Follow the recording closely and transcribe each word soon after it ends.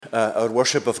our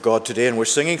worship of God today, and we're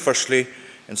singing firstly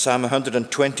in Psalm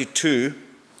 122.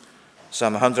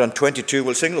 Psalm 122,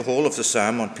 we'll sing the whole of the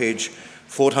psalm on page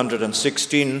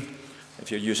 416,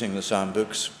 if you're using the psalm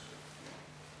books.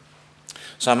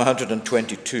 Psalm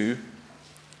 122,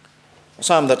 a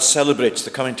psalm that celebrates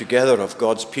the coming together of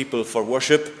God's people for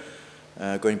worship,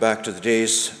 going back to the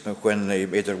days when they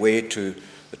made their way to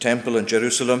the temple in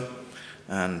Jerusalem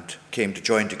and came to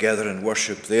join together in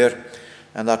worship there.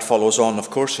 And that follows on, of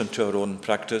course, into our own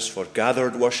practice for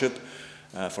gathered worship,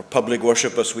 for public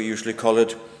worship, as we usually call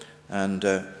it. And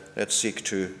let's seek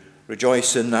to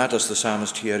rejoice in that, as the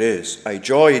psalmist here is. I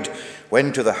joyed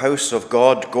when to the house of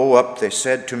God go up. They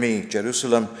said to me,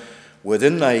 Jerusalem,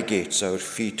 within thy gates our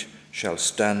feet shall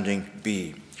standing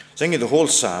be. Singing the whole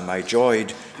psalm, I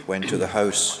joyed when to the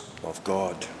house of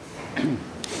God.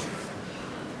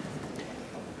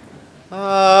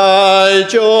 I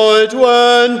joyed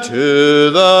when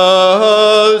to the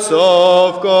house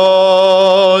of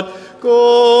God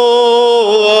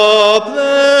go up,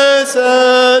 they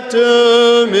said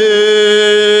to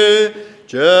me,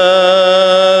 Jerusalem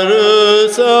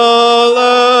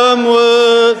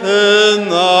within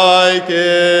thy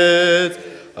gates,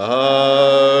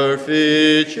 our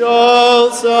feet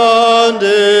shall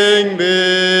standing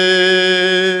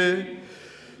be.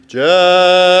 Jerusalem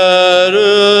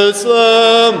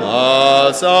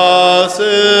as a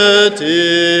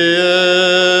city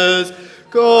is,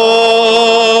 compactly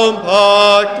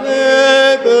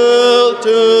built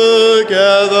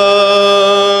together,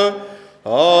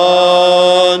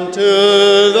 unto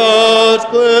that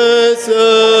place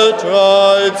the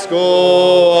tribes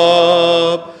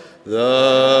go up,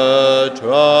 the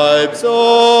tribes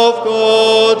of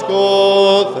God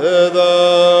go thither.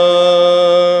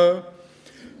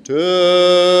 To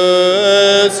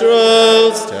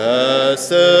Israel's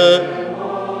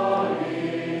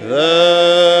testimony,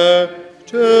 there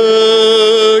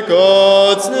to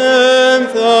God's name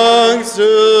thanks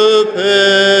to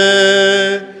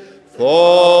pay,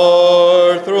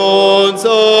 for thrones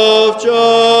of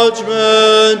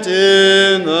judgment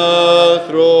in the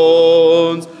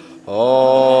thrones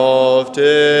of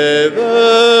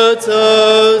David's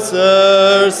house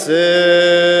there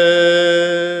say.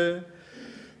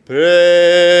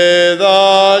 Pray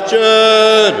that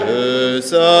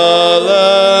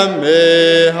Jerusalem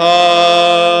may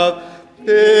have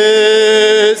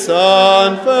peace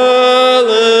and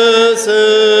felicity.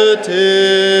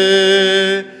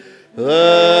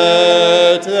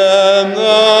 Let them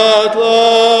that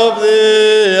love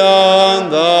thee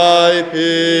and thy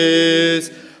peace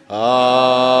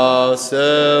have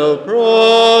still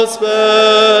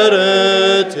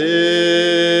prosperity.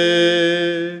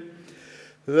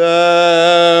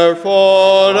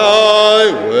 Therefore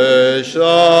I wish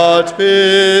that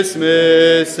peace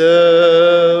may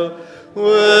still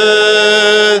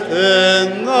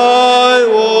within thy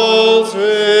walls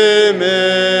remain.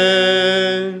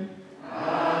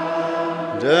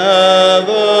 And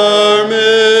ever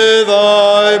may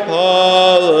thy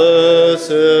palaces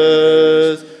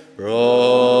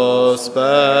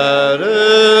prosperity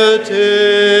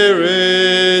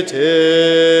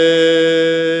retain.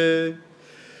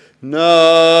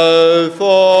 Now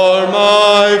for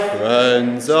my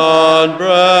friends and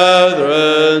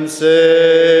brethren's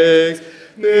sakes,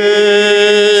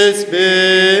 peace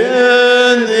be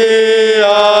in thee,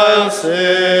 I'll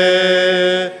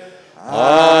say,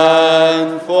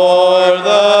 and for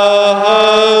the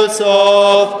house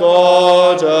of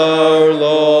God our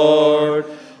Lord,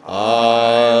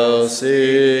 I'll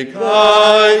seek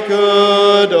thy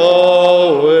good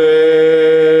always.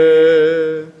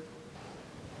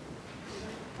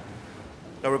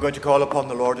 Now we're going to call upon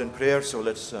the Lord in prayer, so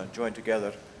let's join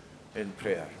together in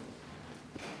prayer.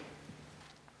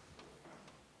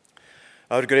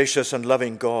 Our gracious and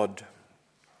loving God,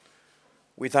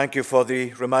 we thank you for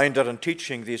the reminder and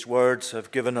teaching these words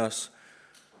have given us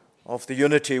of the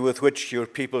unity with which your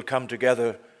people come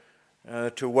together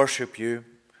to worship you,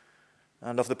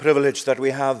 and of the privilege that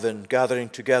we have in gathering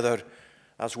together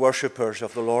as worshippers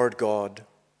of the Lord God.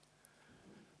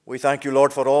 We thank you,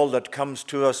 Lord, for all that comes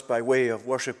to us by way of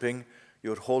worshipping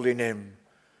your holy name,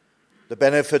 the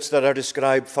benefits that are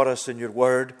described for us in your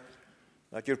word,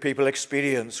 that your people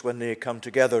experience when they come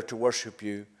together to worship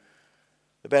you,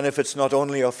 the benefits not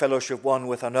only of fellowship one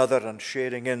with another and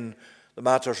sharing in the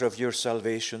matters of your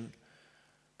salvation,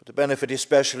 but the benefit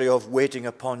especially of waiting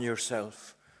upon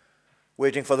yourself,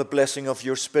 waiting for the blessing of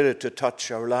your Spirit to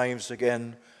touch our lives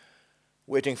again,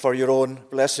 waiting for your own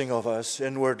blessing of us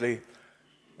inwardly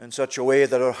in such a way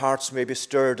that our hearts may be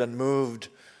stirred and moved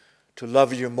to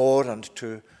love you more and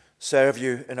to serve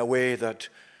you in a way that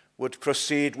would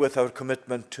proceed with our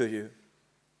commitment to you.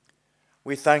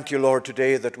 We thank you, Lord,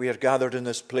 today that we are gathered in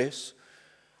this place.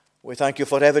 We thank you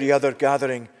for every other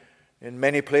gathering in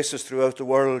many places throughout the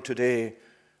world today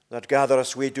that gather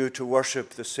as we do to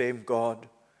worship the same God.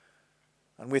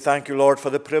 And we thank you, Lord, for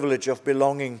the privilege of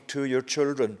belonging to your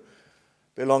children,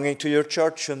 belonging to your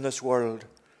church in this world,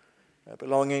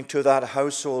 belonging to that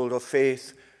household of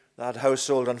faith, that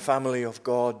household and family of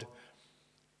God,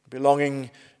 belonging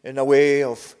in a way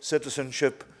of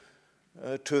citizenship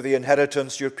to the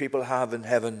inheritance your people have in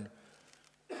heaven.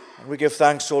 And we give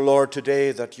thanks, O Lord,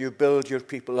 today that you build your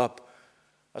people up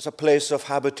as a place of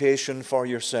habitation for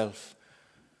yourself,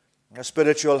 a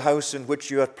spiritual house in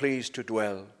which you are pleased to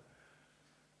dwell.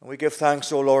 And we give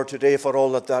thanks, O Lord, today for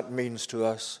all that that means to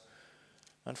us,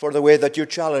 and for the way that you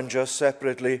challenge us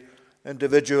separately,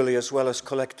 individually as well as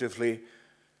collectively,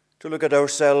 to look at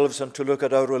ourselves and to look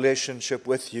at our relationship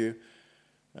with you,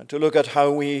 and to look at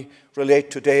how we relate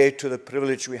today to the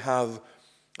privilege we have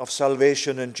of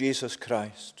salvation in Jesus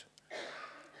Christ.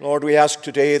 Lord, we ask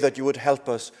today that you would help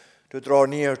us to draw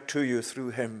near to you through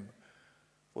him,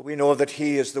 for we know that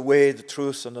he is the way, the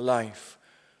truth, and the life,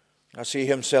 as he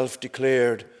himself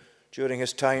declared during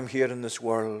his time here in this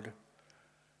world.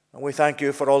 And we thank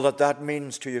you for all that that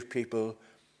means to your people,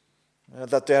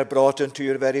 that they are brought into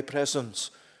your very presence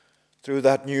through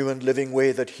that new and living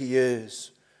way that he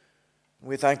is.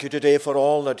 We thank you today for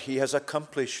all that he has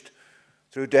accomplished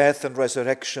through death and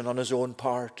resurrection on his own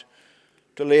part,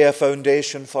 to lay a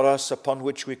foundation for us upon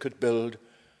which we could build,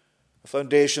 a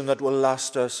foundation that will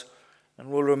last us and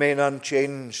will remain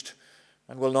unchanged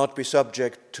and will not be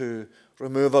subject to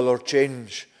removal or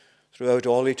change throughout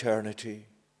all eternity.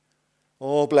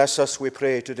 Oh, bless us, we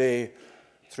pray today,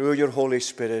 through your Holy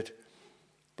Spirit.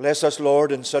 Bless us,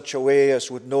 Lord, in such a way as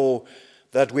would know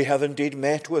that we have indeed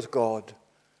met with God,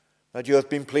 that you have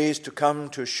been pleased to come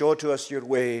to show to us your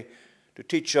way, to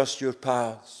teach us your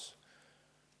paths.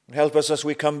 And help us as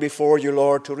we come before you,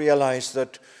 Lord, to realize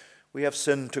that we have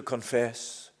sin to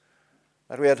confess,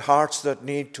 that we had hearts that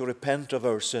need to repent of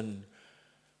our sin,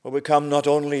 where we come not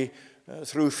only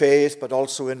through faith but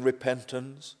also in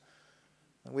repentance.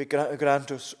 And we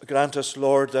grant us,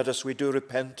 Lord, that as we do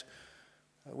repent,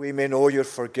 we may know your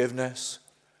forgiveness,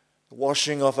 the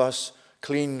washing of us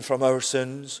clean from our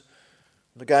sins,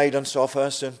 the guidance of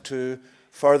us into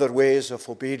further ways of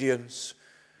obedience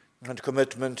and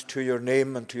commitment to your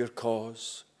name and to your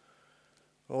cause.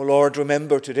 Oh Lord,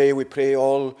 remember today, we pray,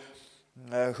 all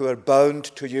who are bound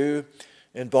to you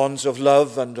in bonds of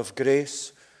love and of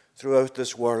grace throughout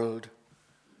this world.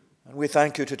 And we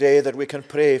thank you today that we can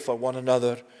pray for one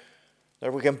another,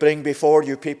 that we can bring before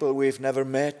you people we've never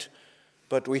met,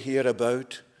 but we hear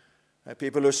about,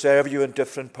 people who serve you in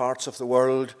different parts of the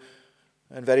world,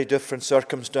 in very different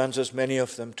circumstances, many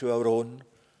of them to our own.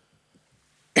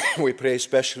 We pray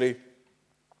especially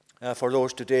for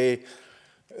those today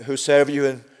who serve you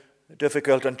in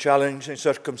difficult and challenging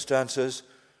circumstances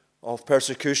of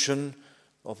persecution,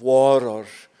 of war, or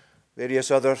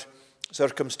various other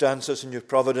circumstances in your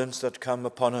providence that come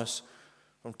upon us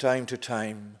from time to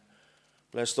time.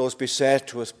 Bless those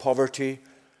beset with poverty,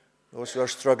 those who are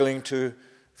struggling to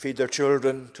feed their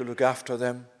children, to look after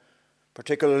them,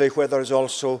 particularly where there is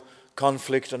also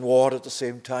conflict and war at the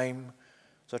same time,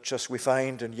 such as we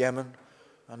find in Yemen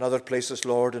and other places,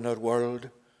 Lord, in our world.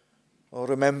 Oh,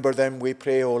 remember them, we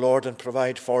pray, O Lord, and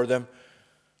provide for them.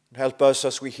 And help us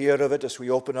as we hear of it, as we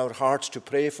open our hearts to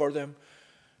pray for them,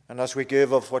 and as we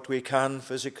give of what we can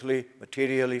physically,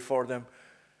 materially for them.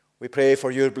 We pray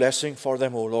for your blessing for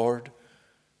them, O Lord,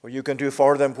 for you can do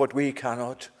for them what we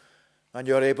cannot, and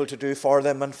you are able to do for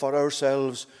them and for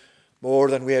ourselves more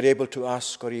than we are able to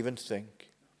ask or even think.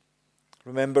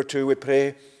 Remember too, we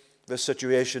pray, the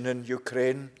situation in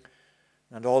Ukraine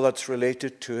and all that's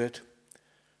related to it.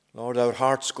 Lord, our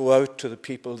hearts go out to the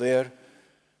people there,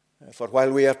 for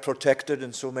while we are protected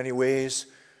in so many ways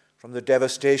from the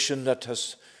devastation that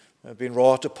has been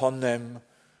wrought upon them,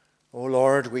 oh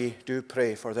Lord, we do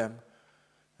pray for them.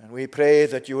 And we pray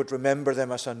that you would remember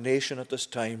them as a nation at this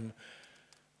time.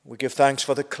 We give thanks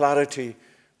for the clarity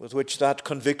with which that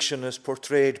conviction is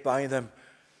portrayed by them,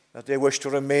 that they wish to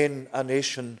remain a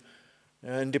nation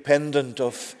independent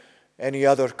of any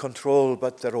other control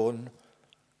but their own.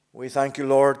 We thank you,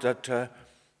 Lord, that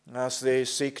as they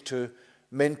seek to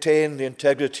maintain the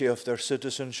integrity of their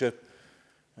citizenship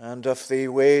and of the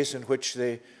ways in which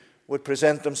they would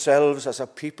present themselves as a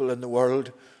people in the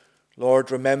world,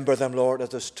 Lord, remember them, Lord, at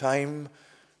this time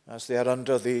as they are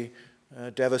under the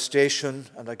devastation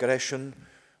and aggression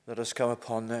that has come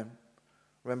upon them.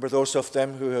 Remember those of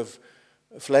them who have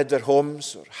fled their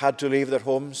homes or had to leave their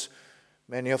homes,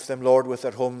 Many of them, Lord, with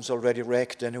their homes already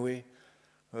wrecked anyway,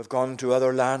 who have gone to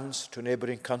other lands, to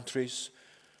neighboring countries,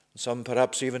 and some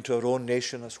perhaps even to our own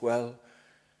nation as well.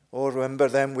 Oh, remember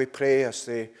them, we pray, as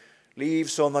they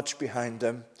leave so much behind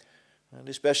them, and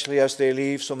especially as they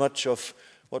leave so much of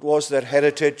what was their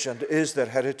heritage and is their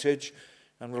heritage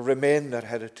and will remain their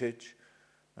heritage,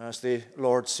 as they,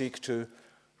 Lord, seek to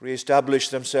reestablish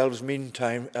themselves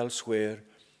meantime elsewhere.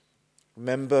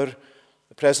 Remember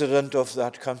the president of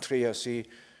that country as he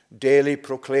daily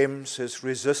proclaims his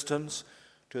resistance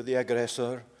to the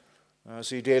aggressor, as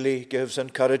he daily gives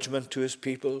encouragement to his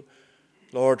people.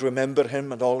 Lord, remember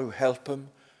him and all who help him.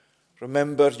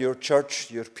 Remember your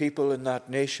church, your people in that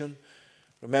nation.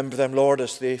 Remember them, Lord,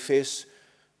 as they face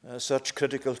such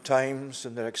critical times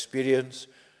in their experience.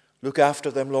 Look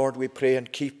after them, Lord, we pray, and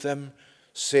keep them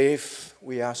safe,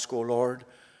 we ask, O Lord.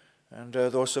 And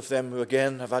those of them who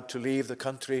again have had to leave the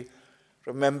country,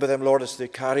 remember them, Lord, as they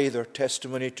carry their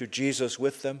testimony to Jesus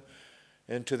with them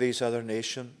into these other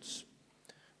nations.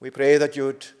 We pray that you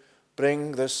would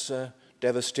bring this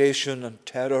devastation and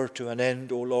terror to an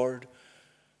end, O Lord.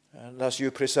 And as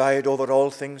you preside over all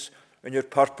things in your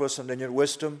purpose and in your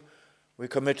wisdom, we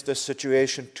commit this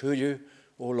situation to you,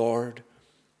 O Lord.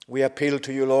 We appeal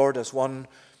to you, Lord, as one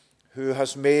who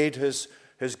has made his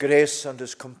grace and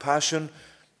his compassion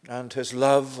and his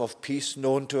love of peace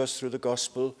known to us through the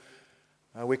gospel.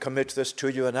 We commit this to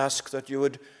you and ask that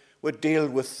you would deal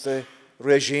with the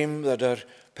regime that are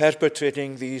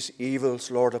perpetrating these evils,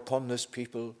 Lord, upon this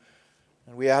people.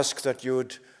 And we ask that you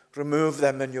would remove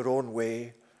them in your own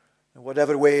way. And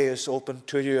whatever way is open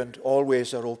to you, and all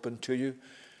ways are open to you,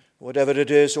 whatever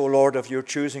it is, O Lord, of your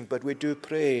choosing. But we do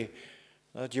pray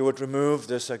that you would remove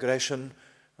this aggression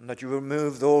and that you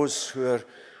remove those who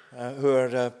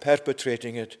are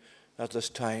perpetrating it at this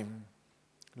time.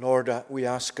 Lord, we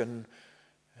ask in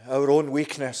our own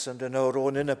weakness and in our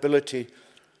own inability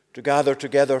to gather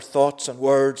together thoughts and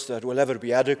words that will ever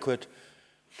be adequate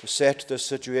to set this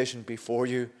situation before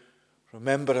you.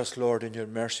 Remember us, Lord, in your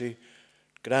mercy.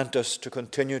 Grant us to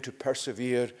continue to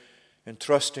persevere in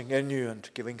trusting in you and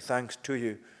giving thanks to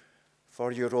you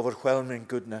for your overwhelming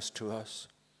goodness to us.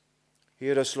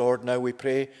 Hear us, Lord, now we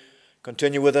pray.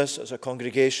 Continue with us as a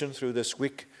congregation through this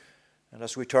week. And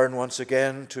as we turn once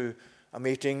again to a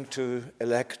meeting to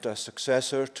elect a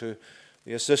successor to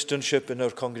the assistantship in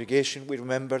our congregation, we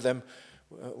remember them.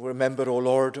 Remember, O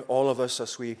Lord, all of us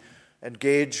as we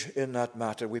engage in that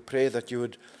matter. We pray that you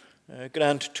would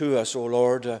grant to us, O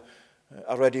Lord, a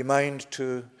ready mind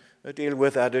to deal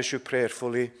with that issue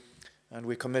prayerfully. And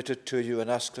we commit it to you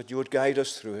and ask that you would guide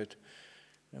us through it.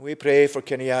 And we pray for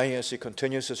Kenny I as he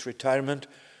continues his retirement.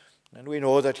 And we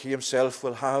know that he himself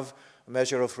will have a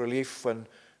measure of relief when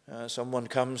someone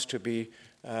comes to be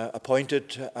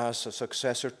appointed as a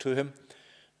successor to him.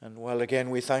 And while again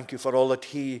we thank you for all that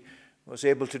he was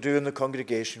able to do in the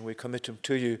congregation, we commit him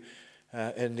to you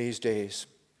in these days.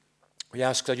 We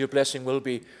ask that your blessing will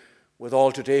be with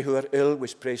all today who are ill. We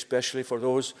pray especially for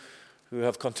those who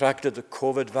have contracted the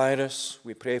COVID virus.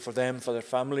 We pray for them, for their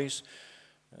families,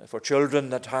 for children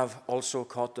that have also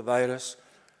caught the virus.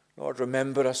 Lord,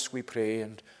 remember us, we pray,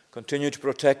 and continue to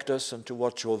protect us and to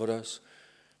watch over us.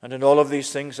 And in all of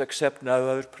these things, accept now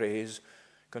our praise.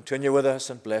 Continue with us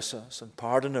and bless us and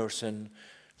pardon our sin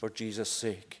for Jesus'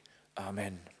 sake.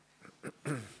 Amen.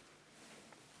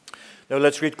 Now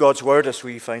let's read God's word as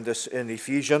we find this in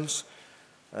Ephesians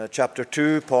chapter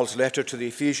 2, Paul's letter to the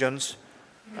Ephesians,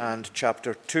 and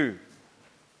chapter 2.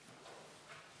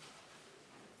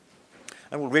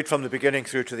 And we'll read from the beginning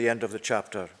through to the end of the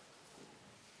chapter.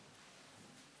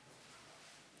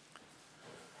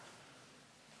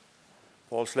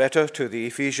 Paul's letter to the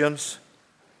Ephesians,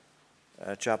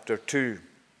 chapter 2.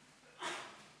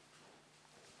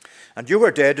 And you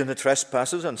were dead in the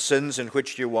trespasses and sins in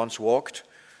which you once walked,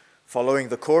 following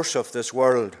the course of this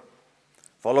world,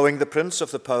 following the prince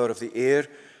of the power of the air,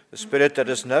 the spirit that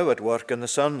is now at work in the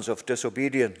sons of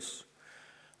disobedience,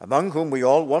 among whom we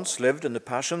all once lived in the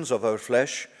passions of our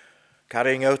flesh,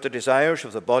 carrying out the desires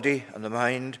of the body and the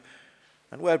mind,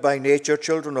 and were by nature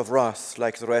children of wrath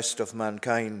like the rest of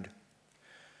mankind.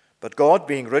 But God,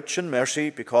 being rich in mercy,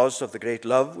 because of the great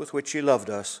love with which he loved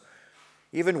us,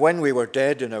 even when we were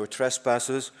dead in our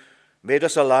trespasses, made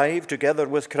us alive together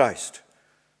with Christ.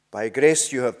 By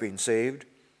grace you have been saved,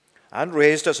 and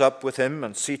raised us up with him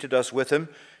and seated us with him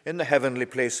in the heavenly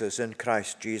places in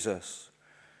Christ Jesus,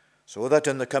 so that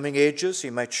in the coming ages he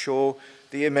might show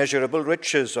the immeasurable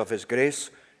riches of his grace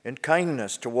in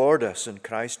kindness toward us in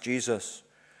Christ Jesus.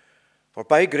 For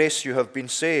by grace you have been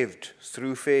saved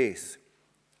through faith.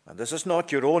 And this is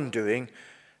not your own doing,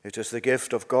 it is the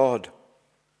gift of God,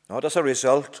 not as a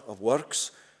result of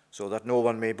works, so that no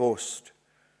one may boast.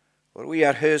 For we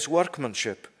are his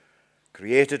workmanship,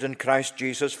 created in Christ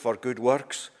Jesus for good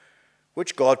works,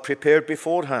 which God prepared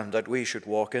beforehand that we should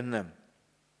walk in them.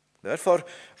 Therefore,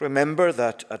 remember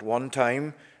that at one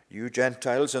time you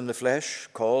Gentiles in the flesh,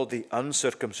 called the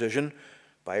uncircumcision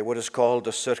by what is called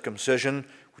the circumcision,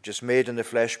 which is made in the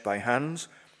flesh by hands,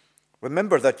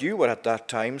 remember that you were at that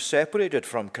time separated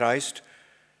from Christ,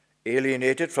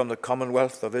 alienated from the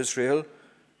commonwealth of Israel,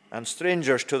 and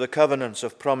strangers to the covenants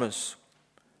of promise,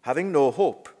 having no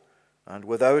hope and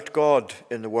without God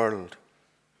in the world.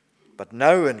 But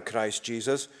now in Christ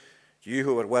Jesus, you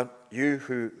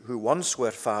who once were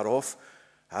far off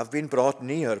have been brought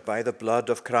near by the blood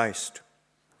of Christ.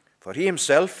 For he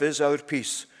himself is our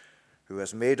peace, who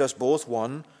has made us both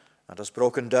one and has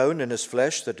broken down in his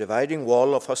flesh the dividing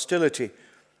wall of hostility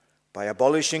by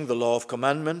abolishing the law of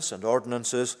commandments and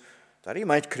ordinances, that he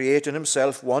might create in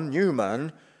himself one new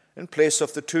man in place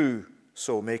of the two,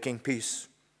 so making peace,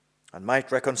 and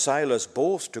might reconcile us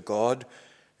both to God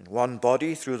in one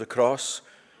body through the cross,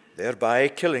 thereby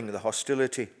killing the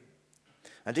hostility.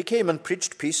 And he came and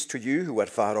preached peace to you who were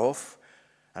far off,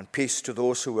 and peace to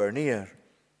those who were near.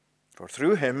 For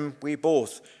through him we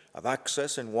both have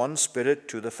access in one Spirit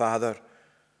to the Father.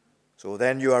 So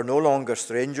then you are no longer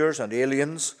strangers and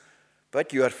aliens,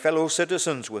 but you are fellow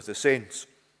citizens with the saints,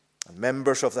 and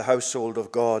members of the household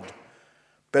of God,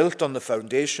 built on the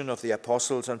foundation of the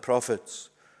apostles and prophets,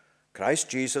 Christ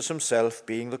Jesus himself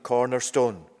being the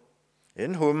cornerstone,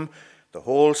 in whom the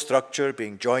whole structure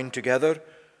being joined together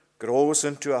grows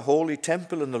into a holy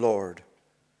temple in the Lord.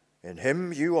 In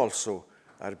him you also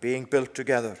are being built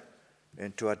together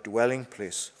into a dwelling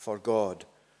place for God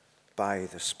by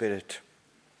the Spirit.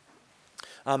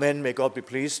 Amen. May God be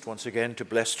pleased once again to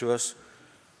bless to us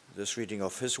this reading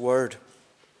of his word.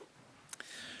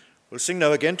 We'll sing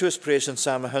now again to his praise in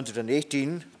Psalm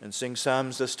 118, and sing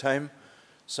psalms this time.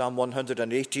 Psalm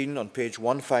 118 on page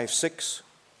 156.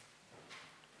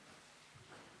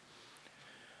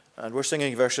 And we're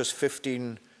singing verses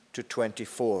 15 to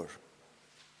 24.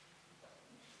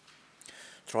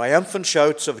 Triumphant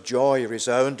shouts of joy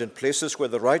resound in places where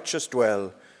the righteous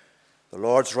dwell. The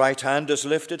Lord's right hand is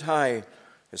lifted high,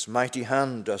 his mighty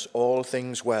hand does all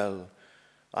things well.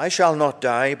 I shall not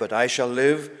die, but I shall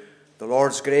live. The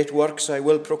Lord's great works I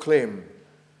will proclaim.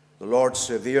 The Lord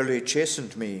severely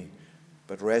chastened me,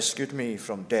 but rescued me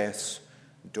from death's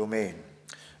domain.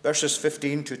 Verses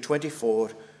 15 to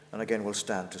 24, and again we'll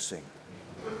stand to sing.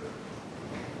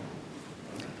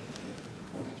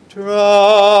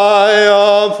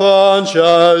 Triumphant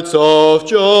shouts of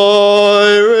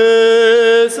joy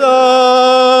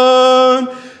resound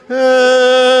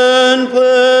in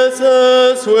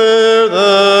places where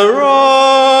the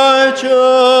righteous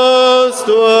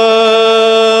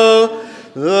dwell.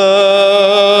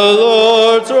 The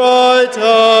Lord's right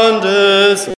hand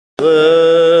is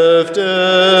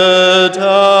lifted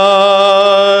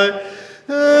high,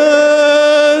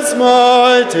 his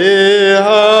mighty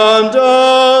hand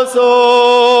does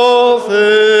all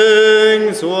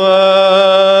things well.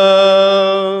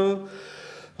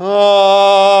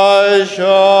 I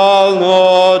shall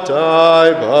not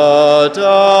die, but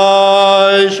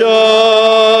I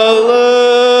shall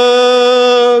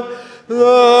live. The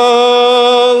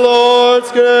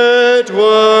Lord's great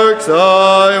works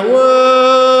I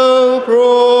will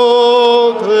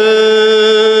proclaim.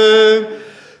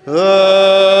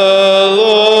 The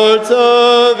Lord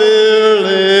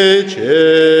severely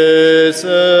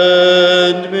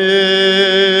chastened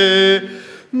me,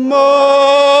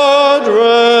 but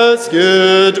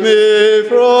rescued me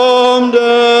from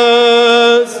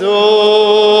death's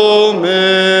domain.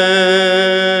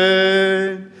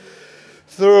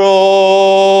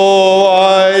 Through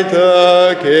wide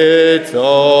the gates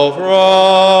of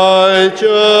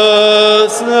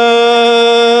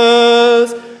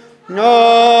righteousness,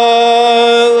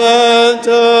 I'll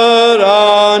enter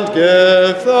and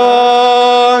give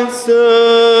thanks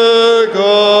to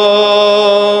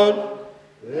God.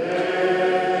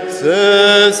 This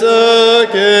is the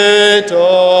gate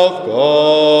of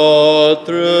God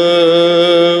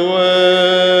through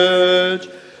which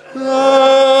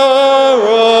the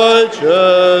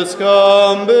righteous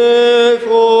come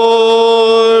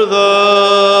before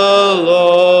the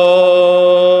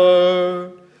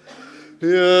Lord.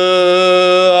 You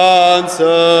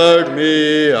answered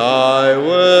me, I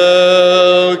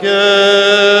will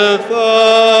give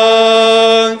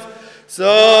thanks. Salvation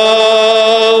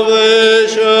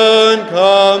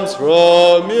comes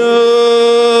from you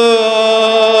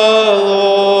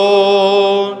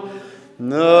alone.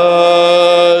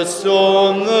 The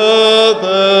stone the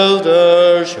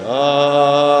builder shall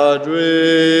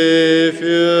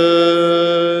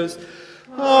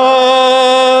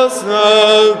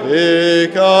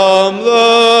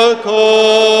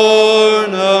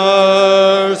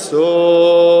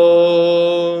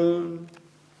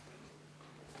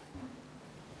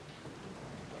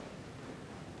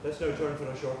Let's now turn for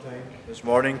a short time this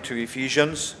morning to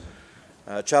Ephesians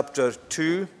chapter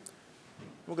 2.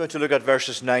 We're going to look at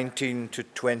verses 19 to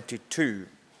 22.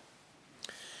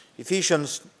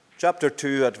 Ephesians chapter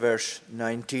 2 at verse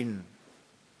 19.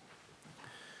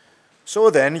 So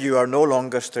then you are no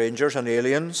longer strangers and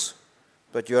aliens,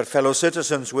 but you are fellow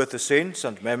citizens with the saints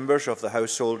and members of the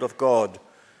household of God,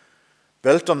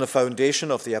 built on the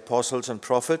foundation of the apostles and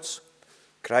prophets,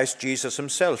 Christ Jesus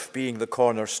himself being the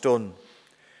cornerstone,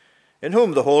 in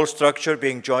whom the whole structure,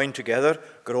 being joined together,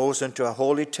 grows into a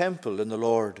holy temple in the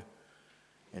Lord.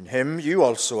 In him you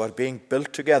also are being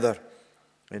built together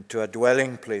into a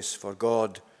dwelling place for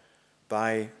God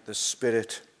by the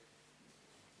Spirit.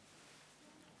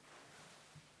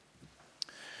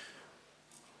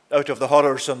 Out of the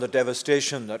horrors and the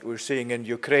devastation that we're seeing in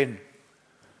Ukraine,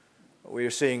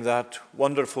 we're seeing that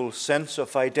wonderful sense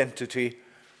of identity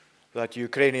that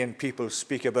Ukrainian people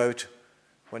speak about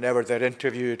whenever they're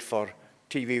interviewed for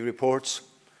TV reports,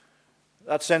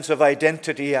 that sense of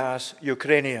identity as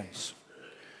Ukrainians,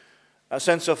 a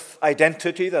sense of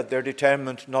identity that they're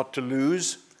determined not to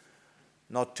lose,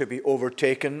 not to be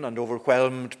overtaken and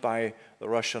overwhelmed by the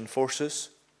Russian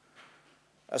forces,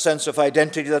 a sense of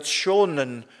identity that's shown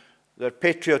in their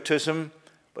patriotism,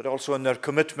 but also in their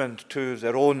commitment to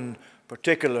their own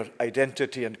particular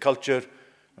identity and culture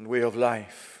and way of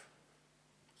life.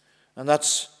 And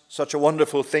that's such a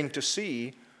wonderful thing to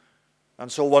see, and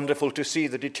so wonderful to see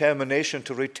the determination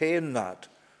to retain that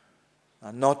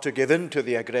and not to give in to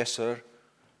the aggressor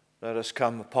that has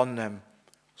come upon them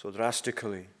so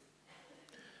drastically.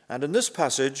 And in this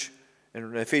passage,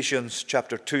 in Ephesians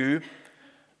chapter 2,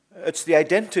 it's the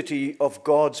identity of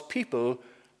God's people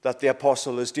that the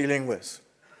apostle is dealing with.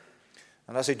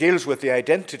 And as he deals with the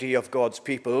identity of God's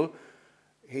people,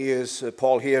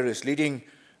 Paul here is leading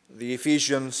the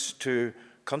Ephesians to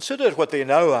consider what they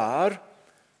now are,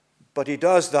 but he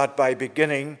does that by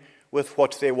beginning with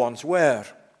what they once were.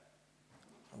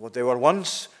 What they were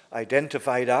once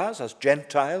identified as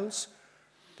Gentiles.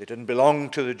 They didn't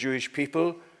belong to the Jewish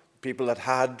people that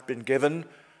had been given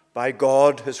by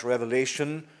God his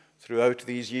revelation throughout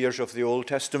these years of the Old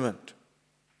Testament.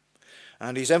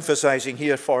 And he's emphasizing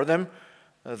here for them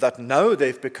that now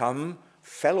they've become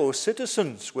fellow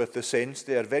citizens with the saints.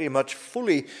 They are very much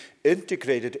fully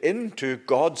integrated into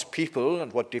God's people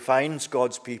and what defines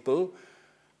God's people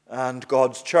and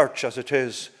God's church as it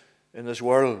is in this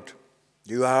world.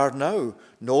 You are now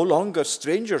no longer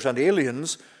strangers and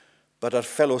aliens, but are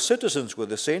fellow citizens with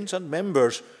the saints and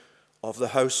members of the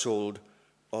household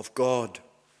of God.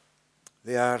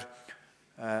 They are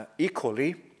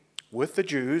equally with the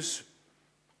Jews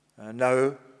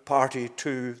now party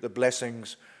to the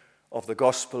blessings of the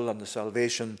gospel and the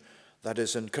salvation that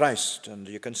is in Christ. And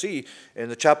you can see in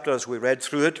the chapter as we read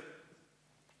through it,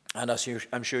 and as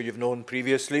I'm sure you've known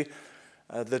previously,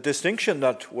 the distinction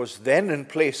that was then in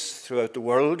place throughout the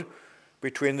world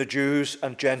between the Jews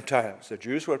and Gentiles. The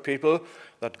Jews were people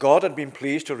that God had been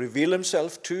pleased to reveal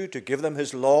himself to give them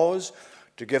his laws,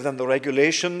 to give them the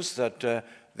regulations that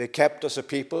they kept as a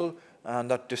people,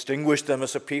 and that distinguished them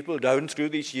as a people down through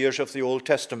these years of the Old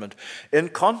Testament, in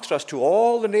contrast to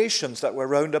all the nations that were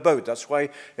round about. That's why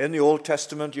in the Old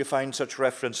Testament you find such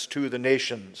reference to the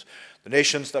nations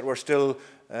that were still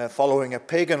following a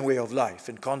pagan way of life,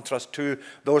 in contrast to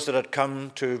those that had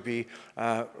come to be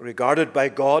regarded by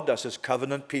God as his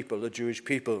covenant people, the Jewish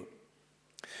people.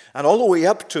 And all the way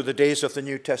up to the days of the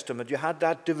New Testament, you had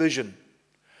that division.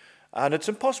 And it's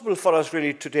impossible for us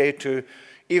really today to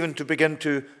even to begin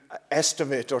to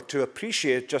estimate or to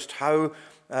appreciate just how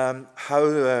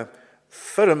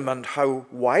firm and how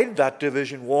wide that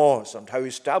division was and how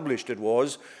established it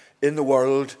was in the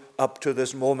world up to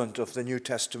this moment of the New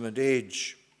Testament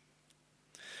age.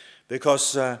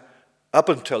 Because up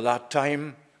until that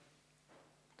time,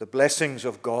 the blessings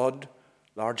of God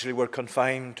largely were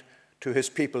confined to his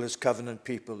people, his covenant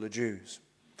people, the Jews.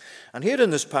 And here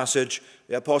in this passage,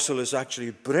 the apostle is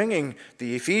actually bringing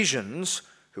the Ephesians,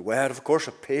 who were, of course,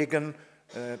 a pagan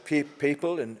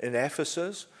people in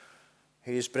Ephesus.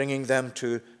 He is bringing them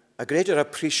to a greater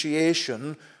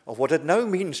appreciation of what it now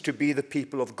means to be the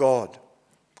people of God.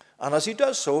 And as he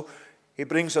does so, he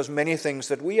brings us many things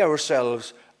that we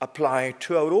ourselves apply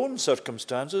to our own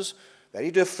circumstances,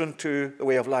 very different to the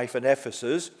way of life in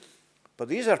Ephesus. But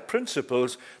these are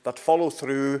principles that follow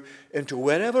through into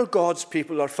wherever God's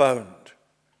people are found.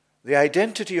 The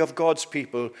identity of God's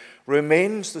people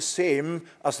remains the same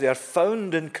as they are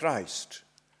found in Christ.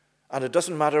 And it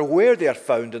doesn't matter where they are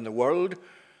found in the world,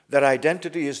 their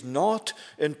identity is not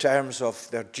in terms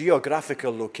of their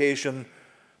geographical location,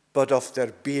 but of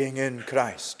their being in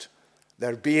Christ.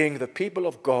 Their being the people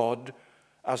of God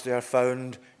as they are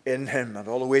found in him. And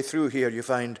all the way through here you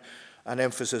find an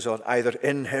emphasis on either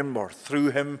in him or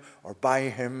through him or by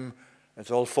him.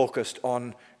 It's all focused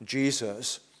on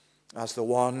Jesus as the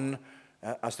one,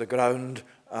 as the ground,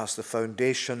 as the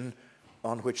foundation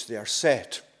on which they are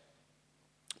set.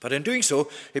 But in doing so,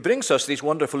 he brings us these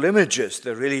wonderful images.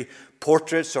 They're really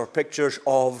portraits or pictures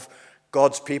of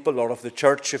God's people, or of the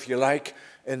church, if you like,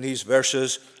 in these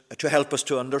verses, to help us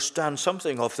to understand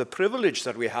something of the privilege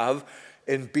that we have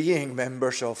in being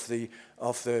members of the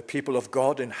people of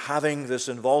God, in having this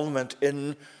involvement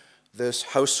in this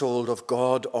household of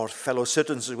God, or fellow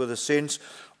citizens with the saints,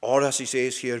 or as he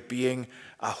says here, being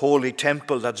a holy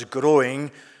temple that's growing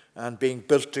and being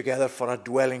built together for a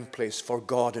dwelling place for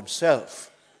God himself.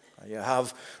 You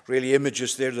have really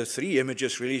images there, the three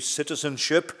images really: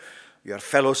 citizenship, you are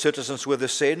fellow citizens with the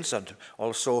saints, and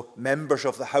also members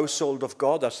of the household of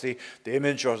God. That's the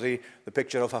image or the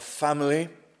picture of a family,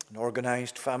 an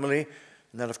organized family.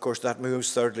 And then, of course, that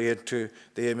moves thirdly into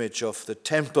the image of the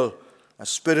temple, a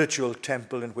spiritual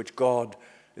temple in which God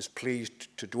is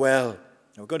pleased to dwell.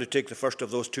 Now, we're going to take the first of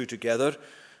those two together,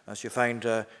 as you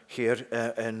find here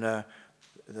in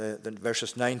the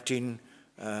verses 19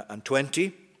 and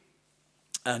 20.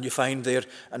 And you find there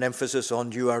an emphasis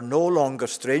on you are no longer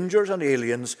strangers and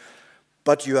aliens,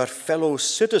 but you are fellow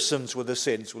citizens with the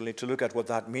saints. We'll need to look at what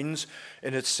that means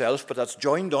in itself, but that's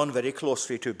joined on very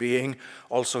closely to being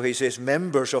also, he says,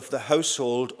 members of the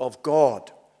household of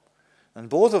God. And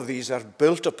both of these are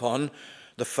built upon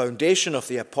the foundation of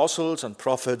the apostles and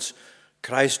prophets,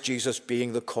 Christ Jesus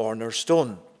being the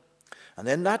cornerstone. And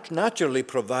then that naturally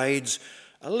provides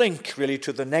a link really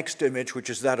to the next image,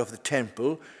 which is that of the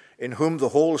temple, in whom the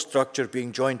whole structure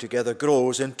being joined together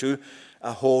grows into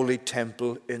a holy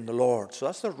temple in the Lord. So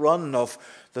that's the run of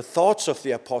the thoughts of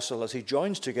the apostle as he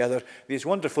joins together these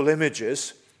wonderful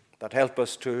images that help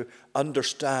us to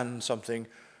understand something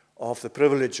of the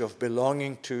privilege of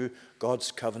belonging to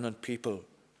God's covenant people.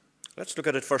 Let's look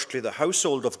at it firstly, the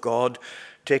household of God,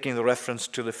 taking the reference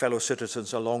to the fellow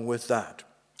citizens along with that.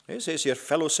 It says here,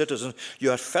 fellow citizens,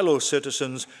 you are fellow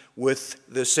citizens with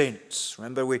the saints.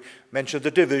 Remember, we mentioned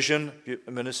the division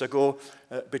a minute ago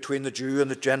between the Jew and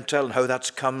the Gentile, and how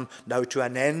that's come now to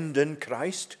an end in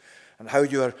Christ, and how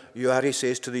you are, he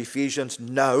says to the Ephesians,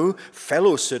 now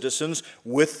fellow citizens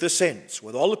with the saints,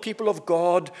 with all the people of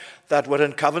God that were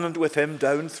in covenant with him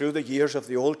down through the years of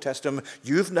the Old Testament.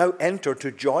 You've now entered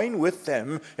to join with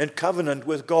them in covenant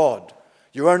with God.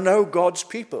 You are now God's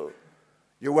people.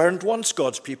 You weren't once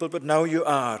God's people, but now you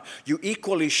are. You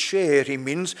equally share, he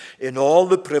means, in all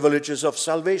the privileges of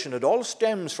salvation. It all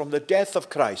stems from the death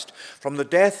of Christ, from the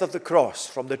death of the cross,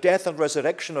 from the death and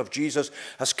resurrection of Jesus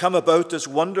has come about this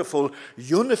wonderful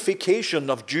unification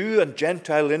of Jew and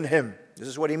Gentile in him. This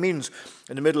is what he means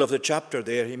in the middle of the chapter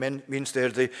there. He means there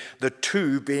the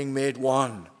two being made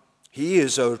one. He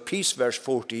is our peace, verse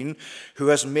 14, who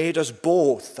has made us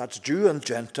both, that's Jew and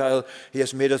Gentile, he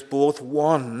has made us both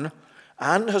one,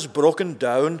 and has broken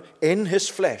down in his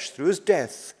flesh, through his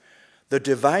death, the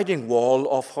dividing wall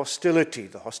of hostility.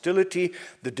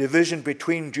 The division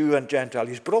between Jew and Gentile.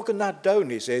 He's broken that down,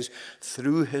 he says,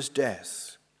 through his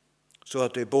death, so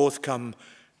that they both come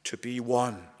to be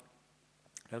one.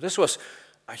 Now, this was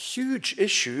a huge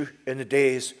issue in the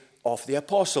days of the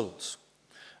apostles.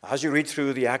 As you read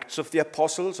through the Acts of the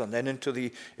Apostles and then into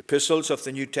the epistles of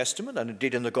the New Testament, and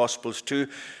indeed in the Gospels too,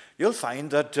 you'll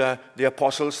find that the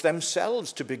apostles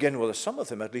themselves, to begin with, some of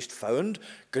them at least, found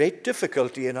great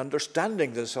difficulty in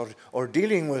understanding this or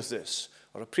dealing with this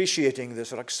or appreciating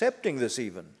this or accepting this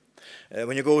even.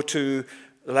 When you go to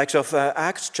the likes of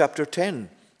Acts chapter 10,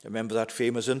 remember that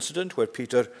famous incident where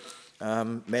Peter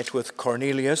met with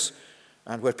Cornelius,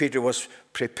 and where Peter was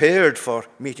prepared for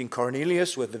meeting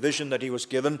Cornelius with the vision that he was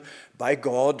given by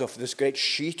God of this great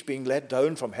sheet being let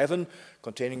down from heaven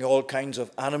containing all kinds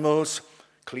of animals,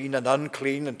 clean and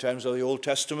unclean in terms of the Old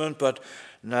Testament. But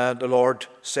now the Lord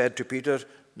said to Peter,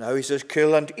 now he says,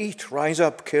 kill and eat, rise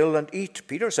up, kill and eat.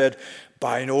 Peter said,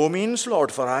 by no means,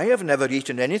 Lord, for I have never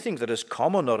eaten anything that is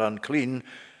common or unclean.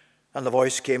 And the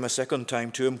voice came a second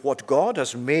time to him, what God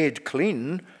has made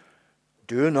clean,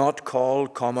 do not call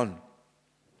common.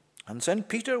 And then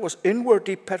Peter was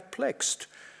inwardly perplexed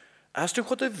as to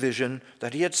what the vision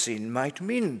that he had seen might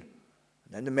mean.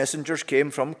 And then the messengers came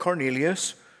from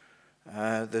Cornelius,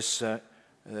 this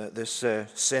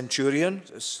centurion,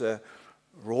 this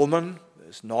Roman,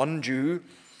 this non-Jew.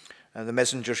 And the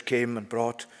messengers came and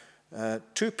brought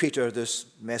to Peter this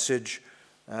message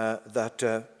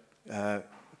that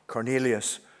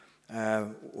Cornelius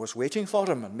was waiting for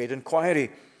him and made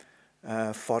inquiry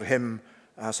for him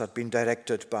as had been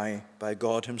directed by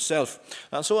God himself.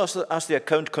 And so as the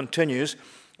account continues,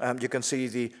 you can see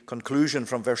the conclusion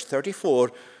from verse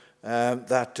 34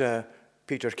 that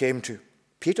Peter came to.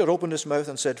 Peter opened his mouth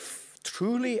and said,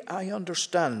 "Truly I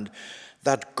understand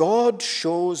that God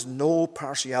shows no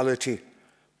partiality,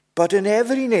 but in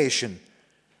every nation,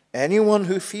 anyone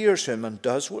who fears him and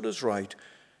does what is right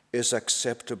is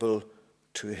acceptable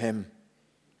to him.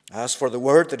 As for the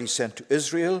word that he sent to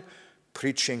Israel,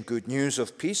 preaching good news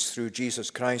of peace through Jesus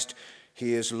Christ,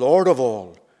 he is Lord of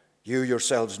all. You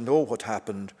yourselves know what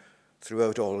happened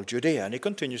throughout all Judea." And he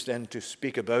continues then to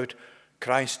speak about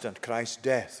Christ and Christ's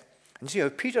death. And see how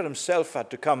Peter himself had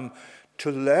to come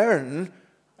to learn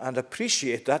and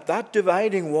appreciate that that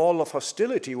dividing wall of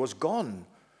hostility was gone.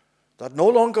 That no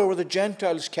longer were the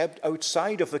Gentiles kept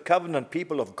outside of the covenant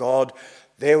people of God.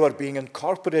 They were being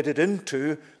incorporated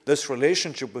into this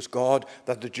relationship with God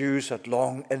that the Jews had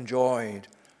long enjoyed.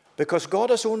 Because God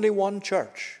has only one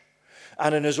church.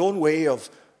 And in his own way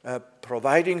of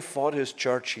providing for his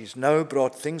church, he's now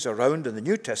brought things around in the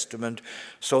New Testament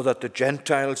so that the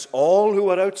Gentiles, all who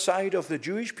are outside of the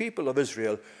Jewish people of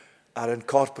Israel, are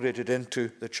incorporated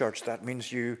into the church. That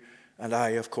means you and I,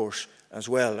 of course, as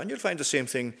well. And you'll find the same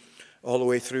thing all the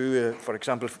way through, for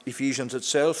example, Ephesians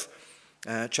itself,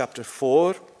 chapter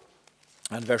 4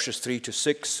 and verses 3 to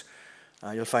 6.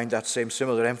 You'll find that same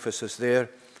similar emphasis there.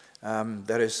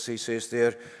 There is, he says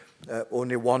there,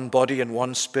 only one body and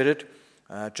one spirit,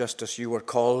 just as you were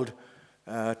called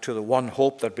to the one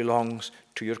hope that belongs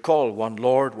to your call. One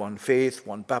Lord, one faith,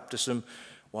 one baptism,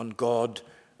 one God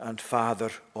and Father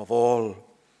of all.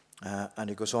 And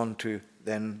he goes on to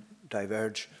then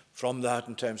diverge from that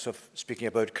in terms of speaking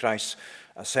about Christ's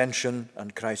ascension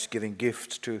and Christ giving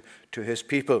gifts to his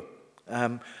people.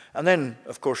 And then,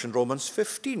 of course, in Romans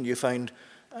 15, you find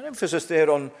an emphasis there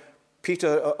on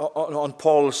on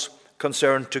Paul's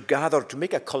concern to gather, to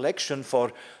make a collection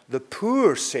for the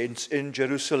poor saints in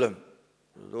Jerusalem.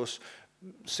 Those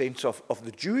saints of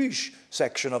the Jewish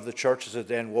section of the church as it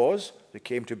then was, they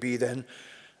came to be then,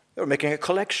 they were making a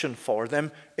collection for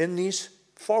them in these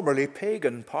formerly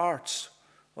pagan parts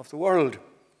of the world.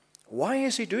 Why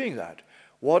is he doing that?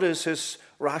 What is his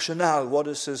rationale? What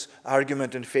is his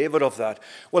argument in favor of that?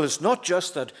 Well, it's not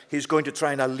just that he's going to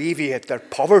try and alleviate their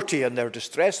poverty and their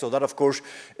distress, though that, of course,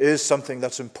 is something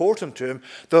that's important to him.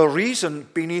 The reason,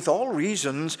 beneath all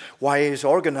reasons, why he's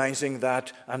organizing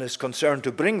that and is concerned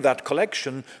to bring that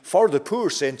collection for the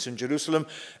poor saints in Jerusalem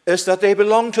is that they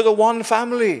belong to the one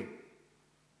family.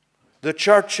 The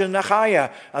church in Achaia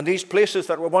and these places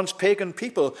that were once pagan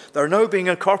people, they're now being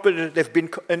incorporated, they've been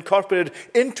incorporated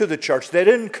into the church.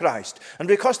 They're in Christ. And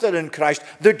because they're in Christ,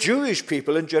 the Jewish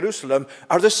people in Jerusalem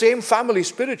are the same family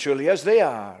spiritually as they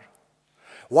are.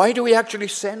 Why do we actually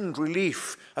send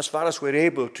relief, as far as we're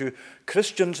able, to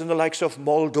Christians in the likes of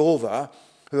Moldova,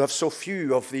 who have so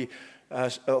few of the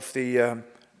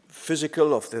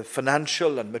physical, of the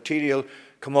financial and material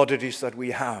commodities that we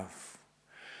have?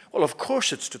 Well, of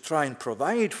course, it's to try and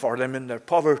provide for them in their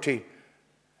poverty.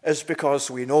 It's because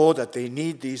we know that they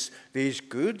need these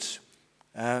goods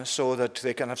so that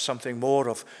they can have something more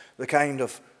of the kind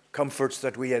of comforts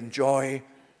that we enjoy,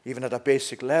 even at a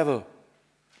basic level.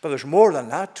 But there's more than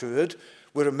that to it.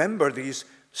 We remember these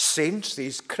saints,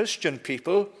 these Christian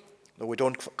people, though we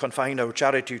don't confine our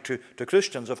charity to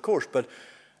Christians, of course, but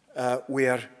we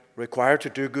are required to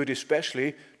do good,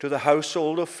 especially to the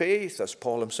household of faith, as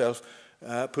Paul himself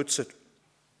puts it.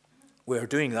 We are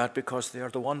doing that because they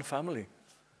are the one family.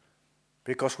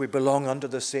 Because we belong under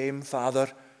the same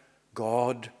Father,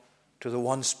 God, to the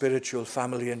one spiritual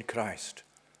family in Christ.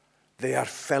 They are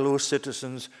fellow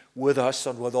citizens with us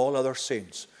and with all other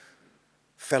saints.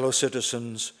 Fellow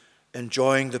citizens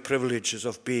enjoying the privileges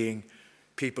of being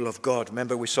people of God.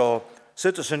 Remember, we saw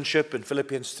citizenship in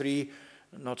Philippians 3,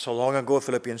 not so long ago,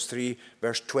 Philippians 3,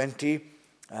 verse 20,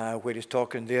 where he's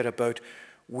talking there about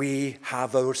we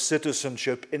have our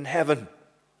citizenship in heaven.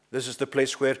 This is the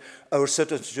place where our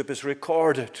citizenship is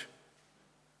recorded,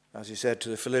 as he said to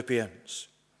the Philippians.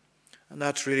 And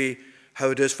that's really how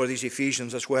it is for these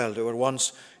Ephesians as well. They were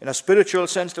once, in a spiritual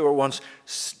sense, they were once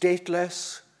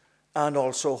stateless and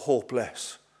also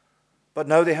hopeless. But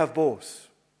now they have both.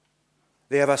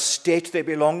 They have a state they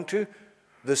belong to,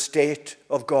 the state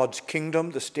of God's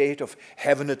kingdom, the state of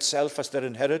heaven itself as their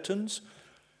inheritance.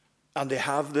 And they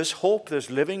have this hope, this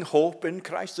living hope in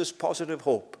Christ, this positive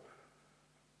hope.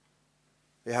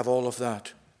 They have all of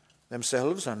that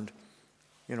themselves. And,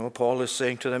 Paul is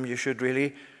saying to them, you should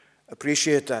really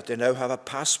appreciate that. They now have a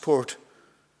passport.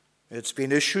 It's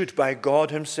been issued by God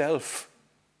himself.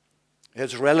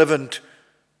 It's relevant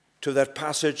to their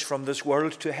passage from this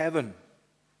world to heaven.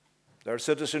 Their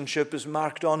citizenship is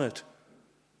marked on it.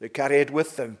 They carry it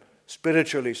with them,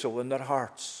 spiritually so, in their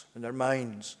hearts, in their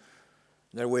minds,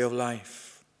 in their way of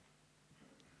life.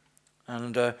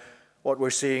 And what we're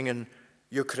seeing in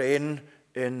Ukraine,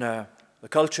 in the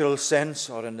cultural sense,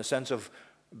 or in the sense of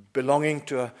belonging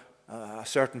to a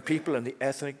certain people in the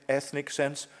ethnic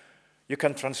sense, you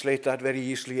can translate that very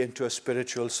easily into a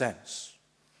spiritual sense.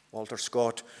 Walter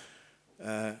Scott,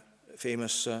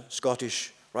 famous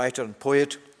Scottish writer and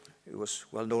poet, he was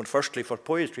well known firstly for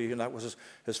poetry, and that was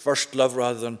his first love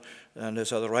rather than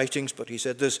his other writings. But he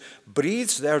said this: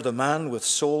 "Breathes there the man with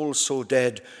soul so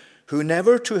dead, who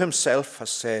never to himself has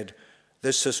said,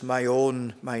 'This is my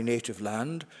own, my native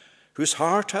land,' whose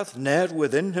heart hath ne'er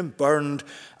within him burned,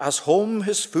 as home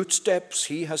his footsteps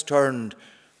he has turned,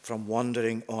 from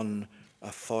wandering on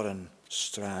a foreign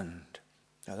strand."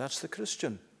 Now that's the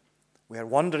Christian. We are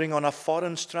wandering on a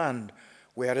foreign strand.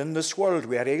 We are in this world.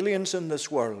 We are aliens in this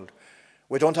world.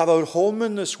 We don't have our home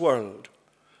in this world.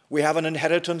 We have an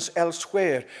inheritance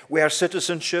elsewhere. We are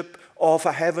citizenship of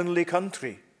a heavenly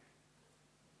country.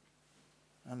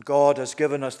 And God has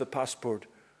given us the passport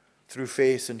through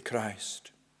faith in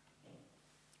Christ.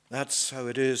 That's how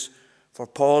it is for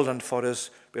Paul and for his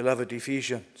beloved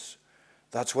Ephesians.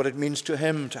 That's what it means to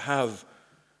him to have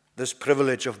this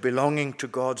privilege of belonging to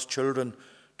God's children,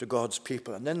 to God's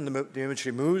people. And then the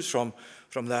imagery moves from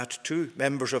that to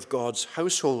members of God's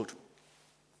household.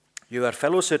 You are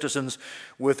fellow citizens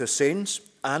with the saints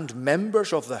and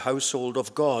members of the household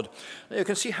of God. Now you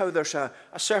can see how there's a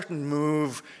certain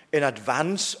move in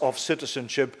advance of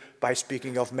citizenship by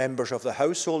speaking of members of the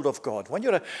household of God. When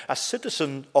you're a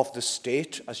citizen of the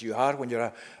state, as you are when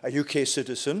you're a UK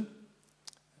citizen,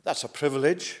 that's a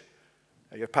privilege.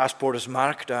 Your passport is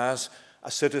marked as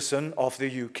a citizen of the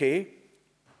UK.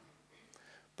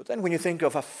 But then when you think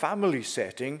of a family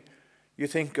setting, you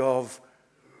think of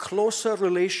closer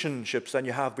relationships than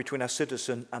you have between a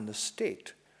citizen and the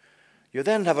state. You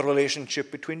then have a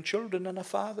relationship between children and a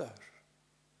father.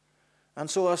 And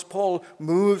so as Paul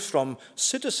moves from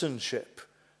citizenship,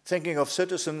 thinking of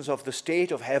citizens of the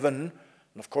state of heaven,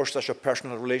 and of course there's a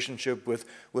personal relationship with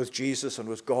Jesus and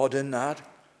with God in that,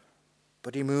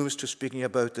 but he moves to speaking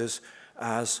about this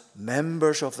as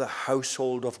members of the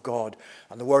household of God.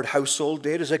 And the word household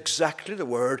there is exactly the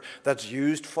word that's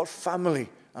used for family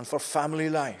and for family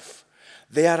life.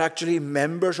 They are actually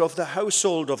members of the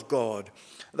household of God,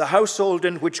 the household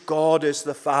in which God is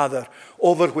the Father,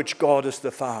 over which God is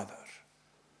the Father.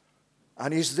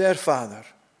 And he's their Father.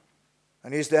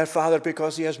 And he's their Father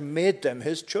because he has made them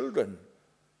his children.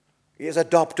 He has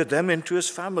adopted them into his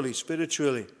family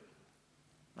spiritually.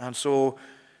 And so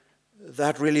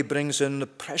that really brings in the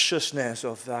preciousness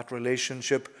of that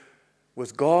relationship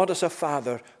with God as a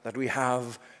Father that we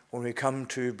have when we come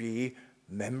to be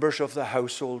members of the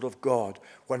household of God,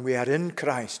 when we are in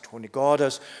Christ, when God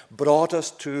has brought us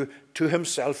to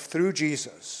himself through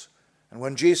Jesus, and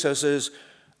when Jesus is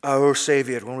our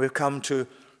Savior, when we've come to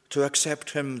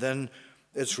accept him, then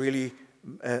it's really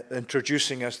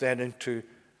introducing us then into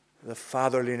the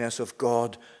fatherliness of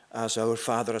God as our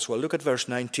Father as well. Look at verse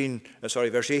 18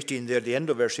 there, the end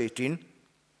of verse 18.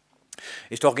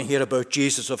 He's talking here about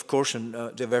Jesus, of course, and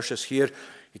the verses here.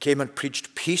 He came and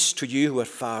preached peace to you who are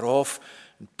far off,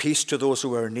 and peace to those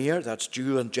who are near, that's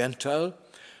Jew and Gentile.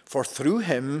 For through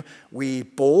him we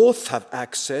both have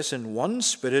access in one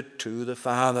Spirit to the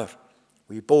Father.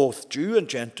 We both, Jew and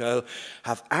Gentile,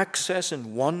 have access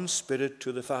in one Spirit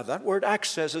to the Father. That word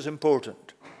access is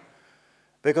important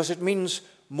because it means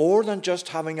more than just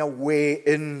having a way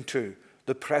into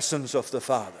the presence of the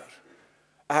Father.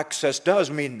 Access does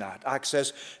mean that.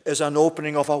 Access is an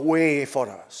opening of a way for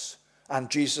us. And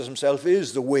Jesus himself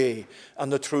is the way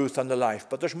and the truth and the life.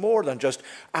 But there's more than just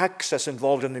access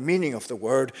involved in the meaning of the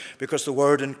word, because the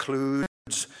word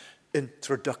includes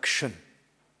introduction.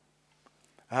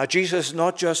 Jesus is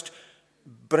not just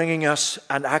bringing us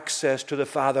an access to the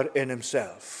Father in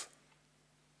himself.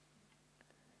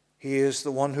 He is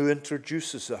the one who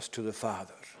introduces us to the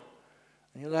Father.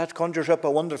 And that conjures up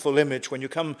a wonderful image. When you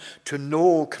come to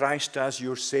know Christ as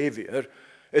your Savior,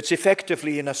 it's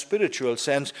effectively, in a spiritual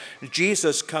sense,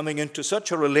 Jesus coming into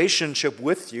such a relationship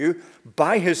with you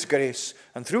by his grace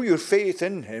and through your faith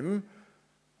in him.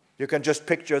 You can just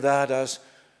picture that as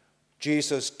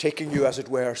Jesus taking you, as it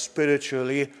were,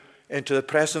 spiritually into the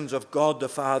presence of God the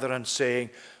Father and saying,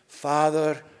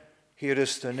 Father, here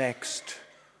is the next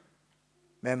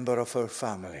member of our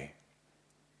family.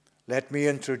 Let me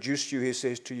introduce you, he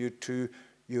says to you, to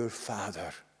your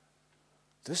Father.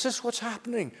 This is what's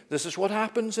happening. This is what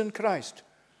happens in Christ.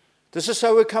 This is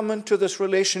how we come into this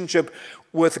relationship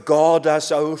with God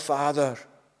as our Father.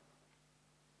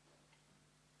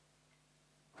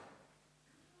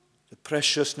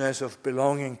 preciousness of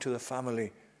belonging to the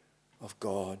family of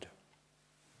God.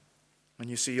 And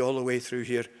you see all the way through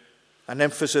here an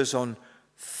emphasis on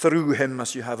through him,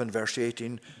 as you have in verse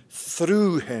 18.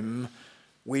 Through him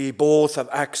we both have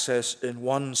access in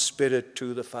one Spirit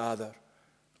to the Father.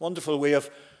 Wonderful way of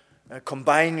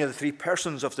combining the three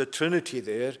persons of the Trinity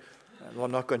there.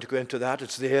 I'm not going to go into that.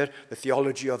 It's there. The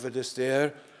theology of it is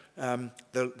there.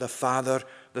 The Father,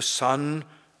 the Son,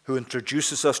 who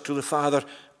introduces us to the Father,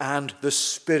 and the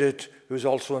Spirit, who is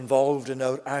also involved in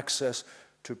our access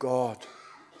to God.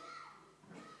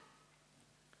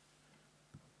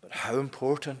 But how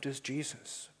important is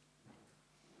Jesus?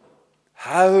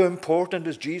 How important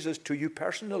is Jesus to you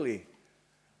personally?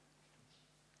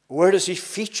 Where does he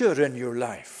feature in your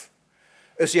life?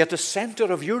 Is he at the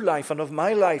center of your life and of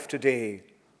my life today?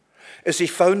 Is he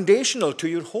foundational to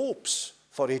your hopes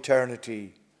for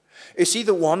eternity? Is he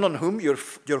the one on whom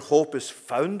your hope is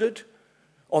founded?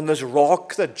 On this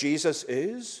rock that Jesus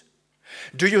is?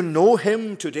 Do you know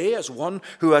him today as one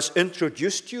who has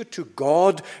introduced you to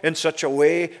God in such a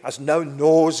way as now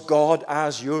knows God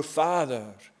as your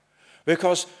Father?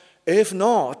 Because if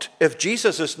not, if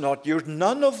Jesus is not yours,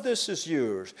 none of this is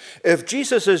yours. If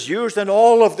Jesus is yours, then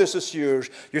all of this is yours.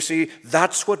 You see,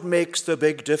 that's what makes the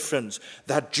big difference.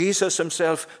 That Jesus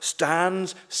himself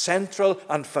stands central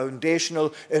and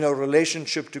foundational in our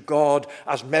relationship to God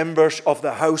as members of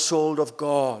the household of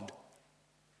God.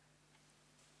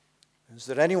 Is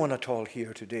there anyone at all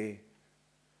here today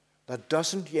that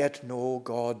doesn't yet know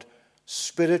God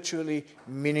spiritually,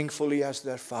 meaningfully as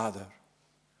their Father?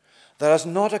 That has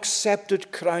not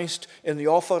accepted Christ in the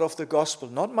offer of the gospel?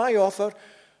 Not my offer,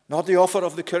 not the offer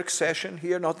of the Kirk session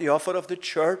here, not the offer of the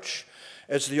church.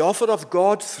 It's the offer of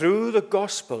God through the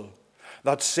gospel.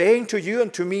 That's saying to you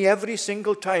and to me every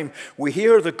single time we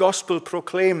hear the gospel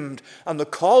proclaimed and the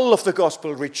call of the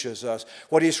gospel reaches us,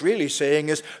 what he's really saying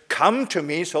is, come to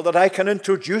me so that I can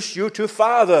introduce you to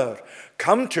Father.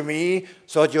 Come to me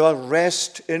so that you'll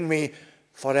rest in me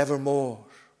forevermore.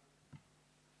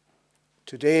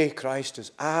 Today, Christ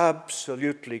is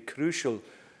absolutely crucial to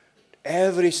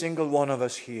every single one of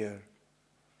us here.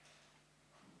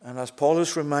 And as Paul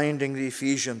is reminding the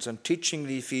Ephesians and teaching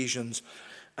the Ephesians,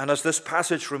 and as this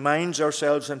passage reminds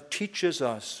ourselves and teaches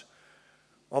us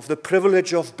of the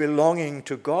privilege of belonging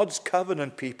to God's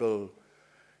covenant people,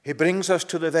 he brings us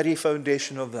to the very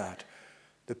foundation of that,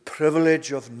 the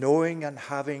privilege of knowing and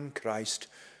having Christ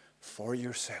for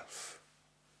yourself.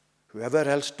 Whoever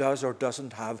else does or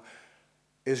doesn't have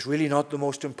is really not the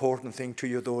most important thing to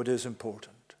you, though it is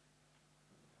important.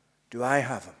 Do I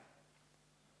have him?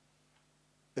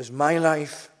 Is my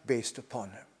life based upon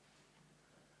him?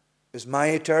 Is my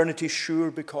eternity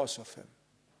sure because of him?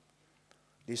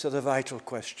 These are the vital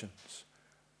questions.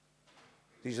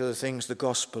 These are the things the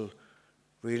gospel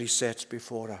really sets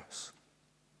before us.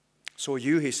 So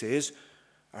you, he says,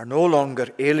 are no longer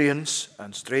aliens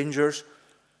and strangers,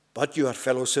 but you are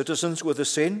fellow citizens with the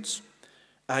saints,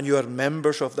 and you are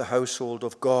members of the household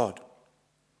of God.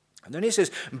 And then he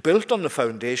says, built on the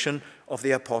foundation of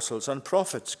the apostles and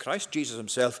prophets, Christ Jesus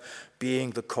himself being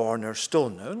the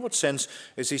cornerstone. Now, in what sense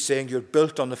is he saying you're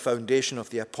built on the foundation of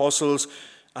the apostles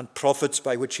and prophets,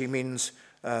 by which he means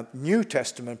New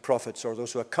Testament prophets, or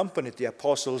those who accompanied the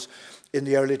apostles in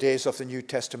the early days of the New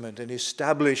Testament and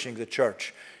establishing the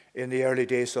church in the early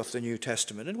days of the New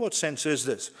Testament? In what sense is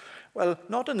this? Well,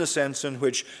 not in the sense in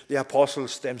which the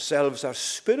apostles themselves are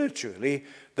spiritually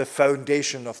the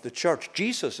foundation of the church.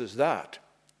 Jesus is that.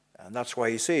 And that's why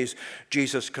he says,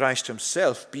 Jesus Christ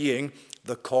himself being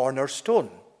the cornerstone,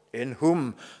 in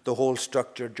whom the whole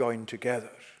structure joined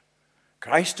together.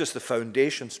 Christ is the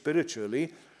foundation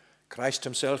spiritually. Christ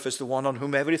himself is the one on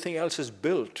whom everything else is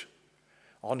built,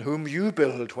 on whom you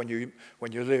build when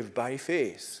you live by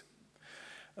faith.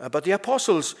 But the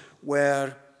apostles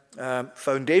were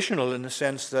foundational in the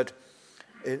sense that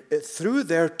through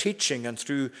their teaching and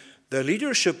through the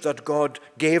leadership that God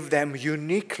gave them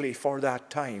uniquely for that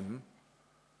time,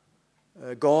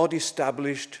 God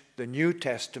established the New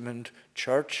Testament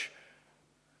church,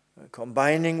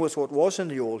 combining with what was in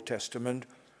the Old Testament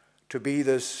to be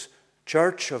this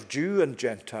church of Jew and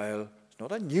Gentile. It's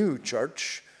not a new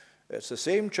church. It's the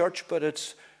same church, but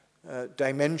its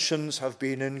dimensions have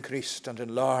been increased and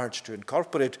enlarged to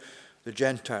incorporate the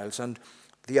Gentiles. And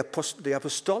the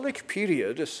apostolic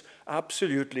period is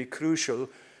absolutely crucial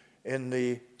in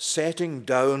the setting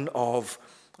down of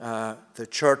the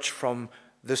church from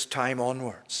this time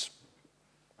onwards.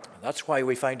 And that's why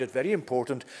we find it very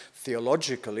important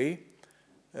theologically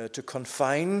to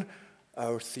confine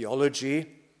our theology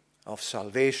of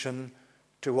salvation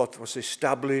to what was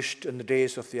established in the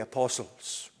days of the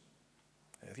apostles.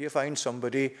 If you find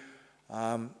somebody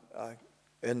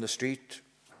in the street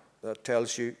that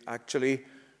tells you, actually,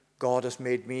 God has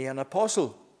made me an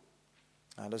apostle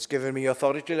and has given me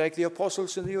authority like the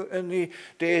apostles in the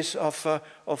days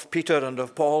of Peter and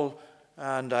of Paul,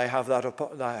 and I have that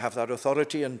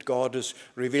authority, and God is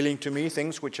revealing to me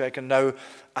things which I can now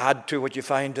add to what you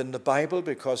find in the Bible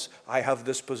because I have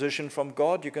this position from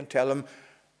God. You can tell him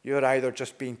you're either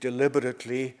just being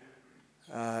deliberately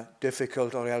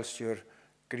difficult or else you're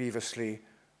grievously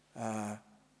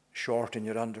short in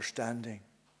your understanding.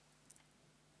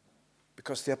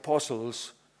 Because the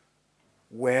apostles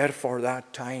were for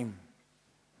that time.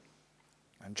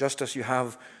 And just as you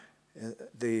have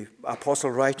the apostle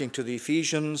writing to the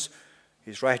Ephesians,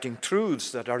 he's writing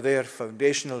truths that are there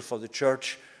foundational for the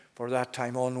church for that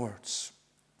time onwards.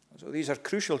 So these are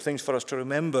crucial things for us to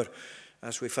remember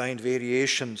as we find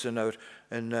variations in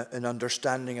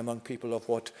understanding among people of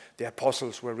what the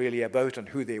apostles were really about and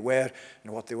who they were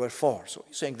and what they were for. So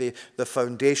he's saying the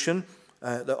foundation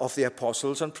of the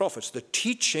apostles and prophets, the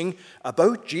teaching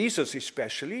about Jesus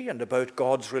especially and about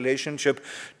God's relationship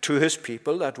to his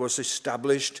people that was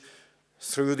established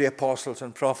through the apostles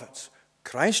and prophets.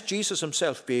 Christ Jesus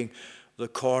himself being the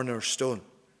cornerstone,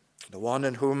 the one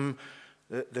in whom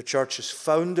the church is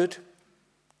founded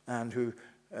and who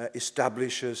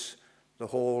establishes the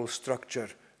whole structure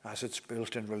as it's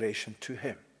built in relation to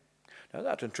him. Now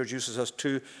that introduces us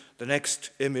to the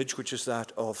next image, which is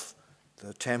that of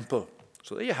the temple.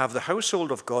 So there you have the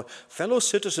household of God, fellow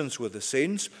citizens with the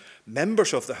saints,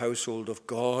 members of the household of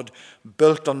God,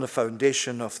 built on the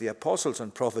foundation of the apostles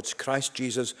and prophets, Christ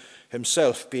Jesus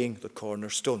himself being the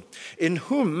cornerstone, in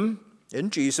whom,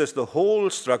 in Jesus, the whole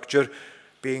structure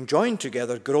being joined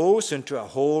together grows into a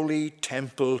holy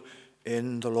temple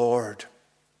in the Lord.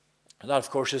 And that,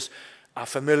 of course, is a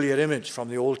familiar image from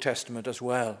the Old Testament as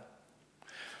well.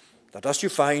 That as you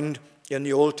find in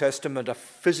the Old Testament a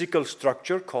physical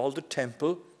structure called the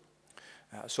temple,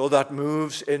 so that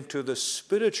moves into the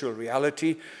spiritual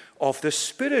reality of the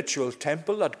spiritual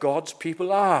temple that God's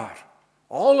people are.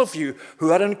 All of you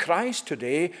who are in Christ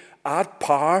today are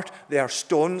they are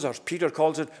stones, as Peter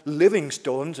calls it, living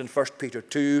stones in 1 Peter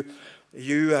 2.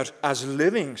 You are, as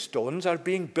living stones, are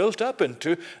being built up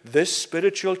into this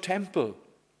spiritual temple.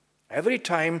 Every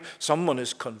time someone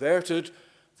is converted,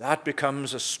 that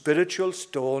becomes a spiritual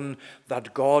stone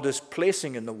that God is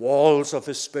placing in the walls of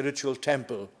his spiritual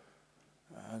temple.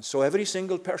 And so every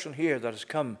single person here that has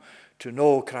come to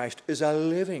know Christ is a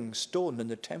living stone in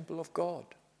the temple of God.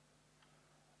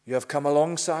 You have come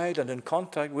alongside and in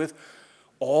contact with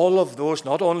all of those,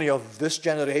 not only of this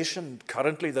generation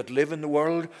currently that live in the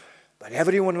world, but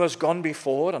everyone who has gone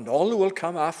before and all who will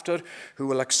come after, who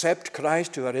will accept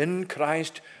Christ, who are in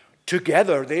Christ.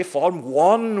 Together they form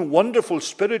one wonderful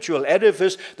spiritual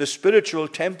edifice, the spiritual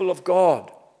temple of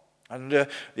God. And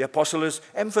the apostle is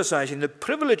emphasizing the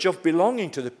privilege of belonging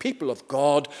to the people of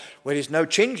God, where he's now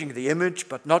changing the image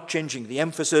but not changing the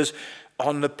emphasis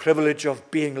on the privilege of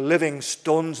being living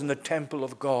stones in the temple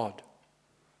of God.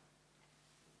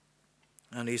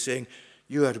 And he's saying,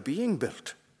 you are being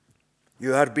built.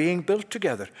 You are being built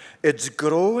together. It's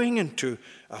growing into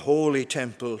a holy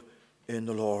temple in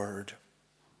the Lord.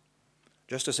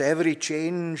 Just as every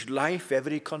changed life,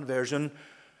 every conversion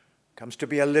comes to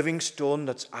be a living stone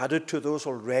that's added to those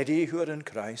already who are in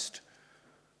Christ,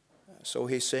 so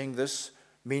he's saying this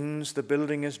means the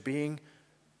building is being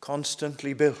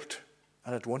constantly built,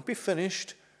 and it won't be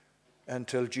finished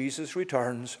until Jesus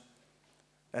returns,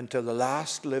 until the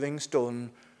last living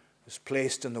stone is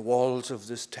placed in the walls of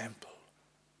this temple.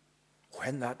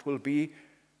 When that will be,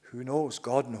 who knows?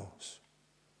 God knows.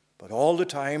 But all the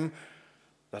time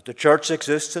that the church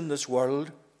exists in this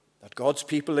world, that God's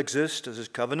people exist as his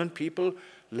covenant people,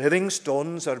 living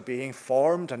stones are being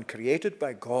formed and created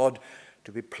by God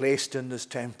to be placed in this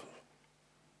temple.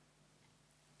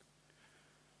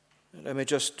 Let me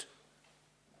just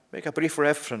make a brief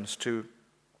reference to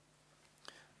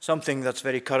something that's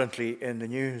very currently in the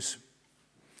news.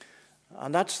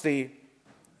 And that's the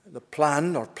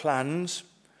plan or plans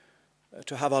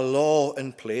to have a law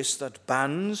in place that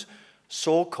bans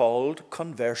so-called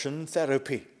conversion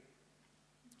therapy.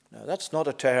 Now, that's not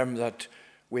a term that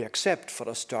we accept for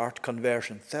a start,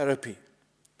 conversion therapy.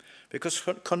 Because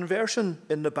conversion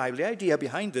in the Bible, the idea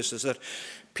behind this is that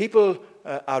people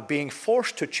are being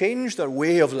forced to change their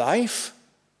way of life,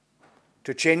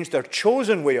 to change their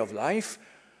chosen way of life,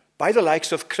 by the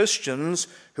likes of Christians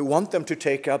who want them to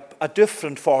take up a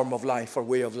different form of life or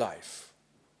way of life.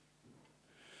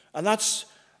 And that's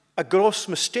a gross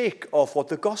mistake of what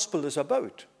the gospel is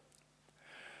about.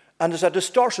 And is a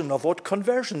distortion of what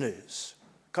conversion is.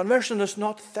 Conversion is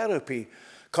not therapy.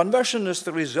 Conversion is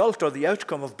the result or the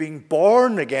outcome of being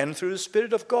born again through the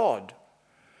Spirit of God.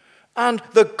 And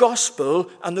the gospel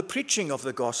and the preaching of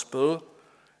the gospel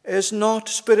is not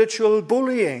spiritual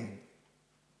bullying.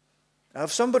 Now,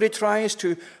 if somebody tries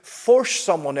to force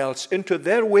someone else into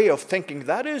their way of thinking,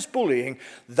 that is bullying.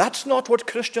 That's not what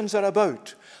Christians are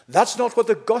about. That's not what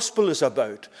the gospel is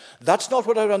about. That's not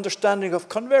what our understanding of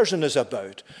conversion is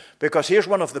about. Because here's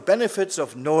one of the benefits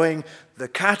of knowing the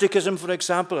catechism, for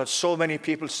example, that so many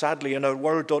people, sadly, in our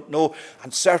world don't know,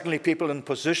 and certainly people in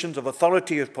positions of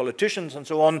authority as politicians and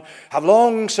so on, have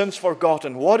long since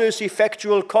forgotten. What is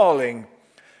effectual calling?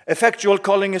 Effectual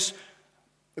calling is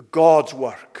God's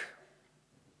work,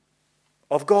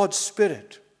 of God's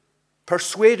Spirit,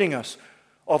 persuading us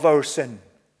of our sin.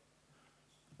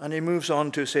 And he moves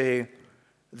on to say,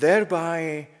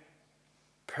 thereby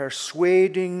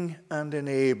persuading and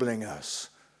enabling us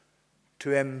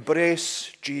to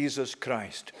embrace Jesus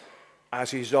Christ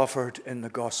as he's offered in the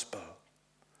gospel.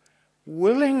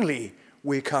 Willingly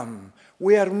we come.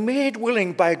 We are made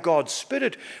willing by God's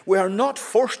Spirit. We are not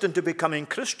forced into becoming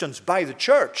Christians by the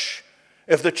church.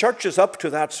 If the church is up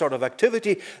to that sort of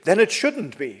activity, then it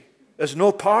shouldn't be. It's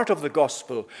no part of the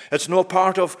gospel. It's no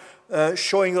part of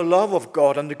showing the love of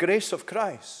God and the grace of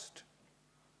Christ.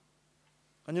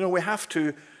 And we have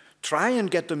to try and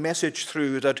get the message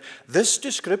through that this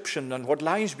description and what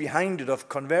lies behind it of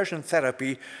conversion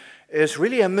therapy is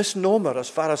really a misnomer as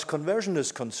far as conversion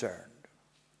is concerned.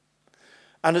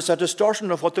 And it's a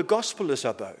distortion of what the gospel is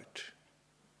about.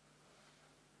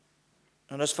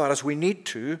 And as far as we need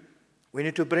to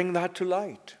bring that to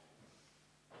light.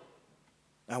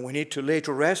 And we need to lay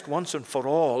to rest once and for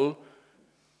all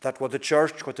that what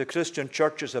the Christian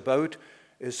church is about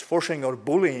is forcing or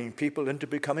bullying people into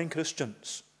becoming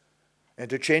Christians,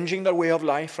 into changing their way of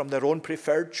life from their own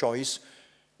preferred choice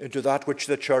into that which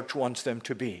the church wants them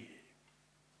to be.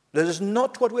 That is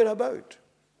not what we're about.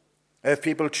 If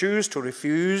people choose to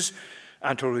refuse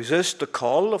and to resist the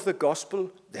call of the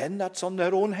gospel, then that's on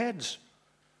their own heads.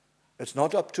 It's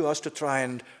not up to us to try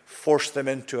and force them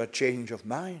into a change of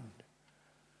mind.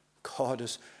 God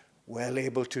is well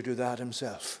able to do that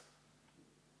himself.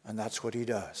 And that's what he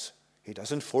does. He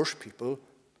doesn't force people,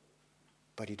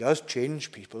 but he does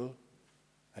change people.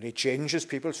 And he changes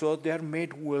people so that they're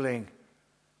made willing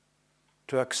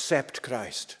to accept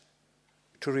Christ,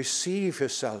 to receive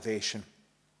his salvation.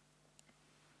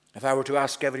 If I were to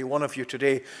ask every one of you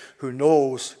today who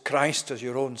knows Christ as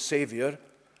your own Savior,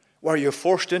 were you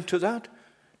forced into that?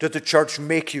 Did the church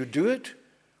make you do it?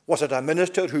 Was it a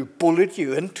minister who bullied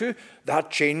you into that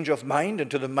change of mind,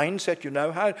 into the mindset you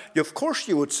now had? Of course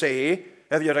you would say,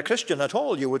 if you're a Christian at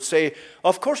all, you would say,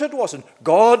 of course it wasn't.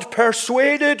 God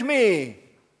persuaded me.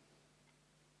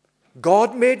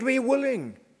 God made me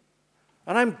willing.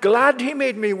 And I'm glad he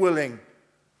made me willing.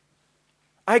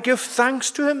 I give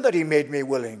thanks to him that he made me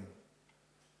willing.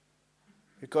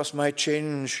 Because my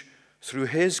change through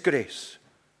his grace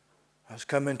has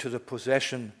come into the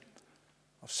possession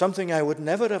of something I would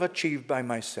never have achieved by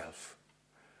myself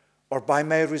or by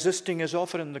my resisting his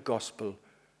offer in the gospel,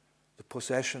 the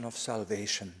possession of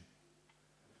salvation,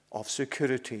 of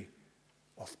security,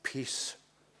 of peace,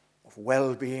 of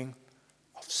well-being,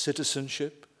 of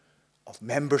citizenship, of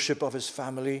membership of his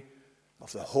family,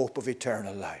 of the hope of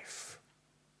eternal life.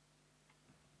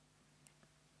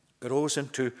 Grows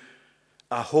into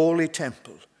a holy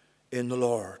temple in the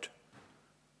Lord.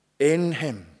 In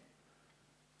him,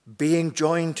 being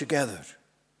joined together,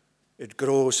 it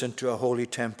grows into a holy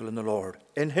temple in the Lord.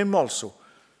 In him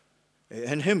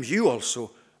you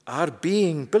also are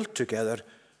being built together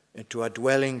into a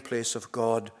dwelling place of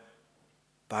God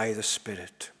by the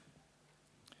Spirit.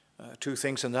 Two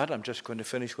things in that. I'm just going to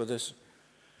finish with this.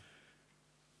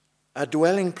 A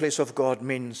dwelling place of God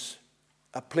means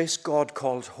a place God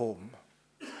calls home.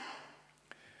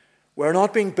 We're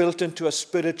not being built into a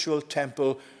spiritual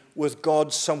temple with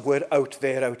God somewhere out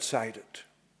there outside it.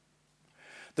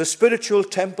 The spiritual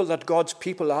temple that God's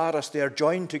people are as they are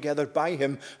joined together by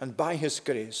him and by his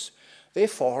grace, they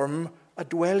form a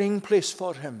dwelling place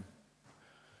for him,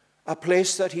 a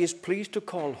place that he is pleased to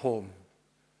call home,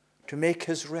 to make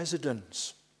his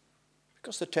residence.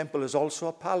 Because the temple is also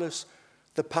a palace,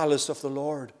 the palace of the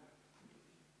Lord,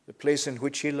 the place in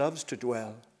which he loves to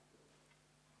dwell.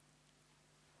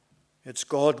 It's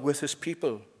God with his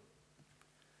people.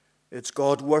 It's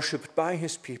God worshipped by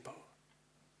his people.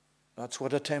 That's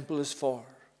what a temple is for.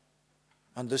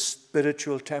 And the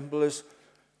spiritual temple is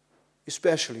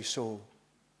especially so,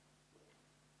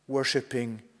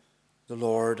 worshipping the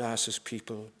Lord as his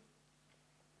people.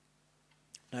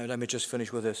 Now let me just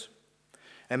finish with this.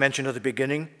 I mentioned at the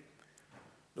beginning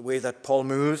the way that Paul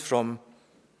moved from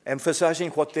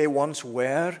emphasizing what they once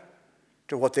were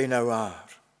to what they now are.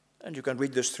 And you can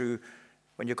read this through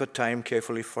when you've got time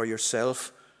carefully for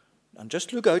yourself. And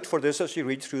just look out for this as you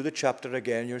read through the chapter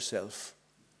again yourself.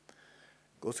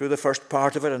 Go through the first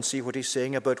part of it and see what he's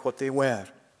saying about what they were.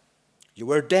 You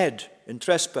were dead in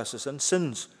trespasses and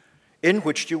sins, in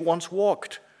which you once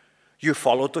walked. You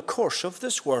followed the course of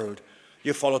this world.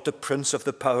 You followed the prince of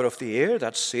the power of the air,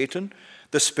 that's Satan,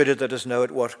 the spirit that is now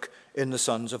at work in the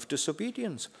sons of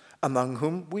disobedience, among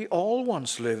whom we all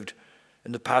once lived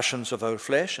in the passions of our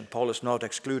flesh, and Paul is not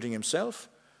excluding himself,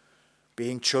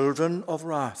 being children of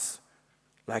wrath,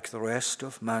 like the rest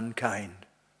of mankind.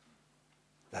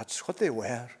 That's what they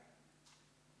were.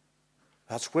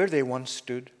 That's where they once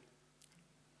stood.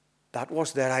 That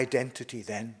was their identity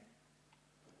then.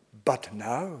 But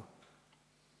now,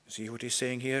 see what he's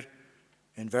saying here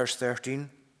in verse 13?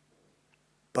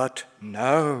 But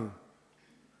now,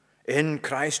 in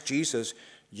Christ Jesus,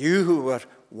 you who were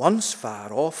once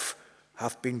far off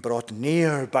have been brought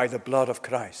near by the blood of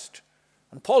Christ.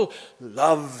 And Paul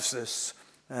loves this.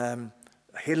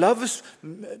 He loves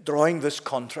drawing this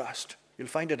contrast. You'll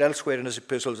find it elsewhere in his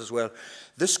epistles as well.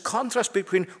 This contrast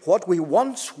between what we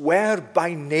once were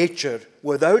by nature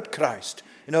without Christ,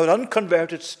 in our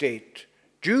unconverted state,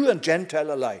 Jew and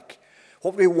Gentile alike,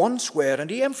 what we once were, and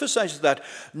he emphasizes that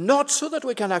not so that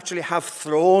we can actually have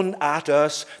thrown at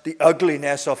us the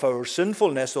ugliness of our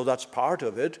sinfulness, though that's part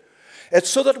of it. It's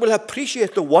so that we'll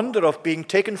appreciate the wonder of being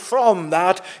taken from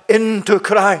that into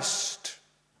Christ.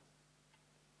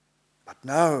 But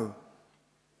now,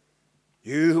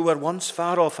 you who were once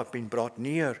far off have been brought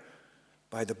near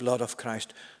by the blood of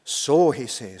Christ. So, he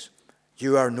says,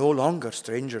 you are no longer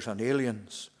strangers and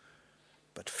aliens,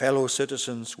 but fellow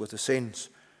citizens with the saints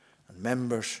and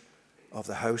members of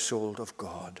the household of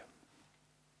God.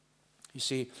 You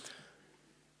see,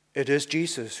 it is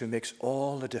Jesus who makes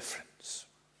all the difference.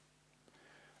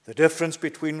 The difference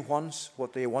between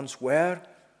what they once were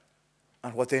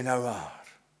and what they now are.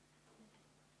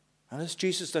 And it's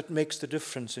Jesus that makes the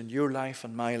difference in your life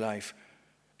and my life,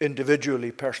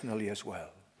 individually, personally as well.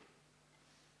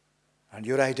 And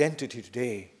your identity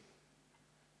today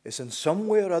is in some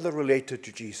way or other related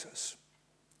to Jesus.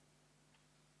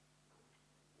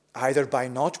 Either by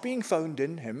not being found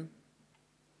in him,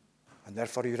 and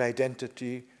therefore your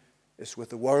identity is with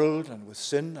the world and with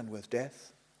sin and with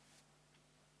death,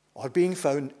 or being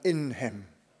found in him,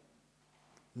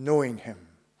 knowing him,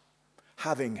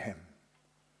 having him,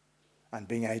 and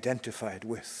being identified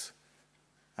with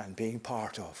and being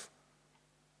part of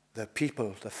the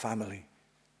people, the family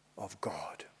of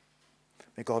God.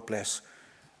 May God bless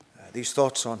these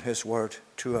thoughts on his word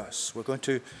to us. We're going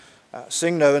to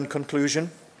sing now in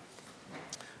conclusion.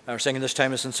 Our singing this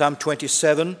time is in Psalm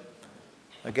 27.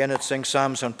 Again, it sings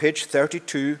Psalms on page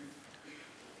 32.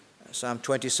 Psalm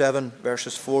 27,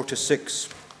 verses 4 to 6.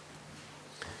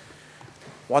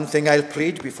 One thing I'll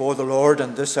plead before the Lord,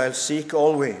 and this I'll seek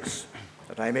always,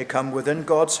 that I may come within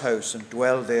God's house and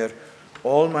dwell there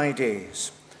all my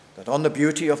days, that on the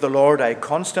beauty of the Lord I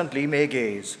constantly may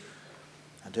gaze,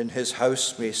 and in his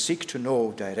house may seek to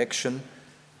know direction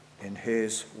in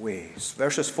his ways.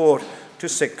 Verses 4 to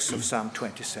 6 of Psalm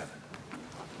 27.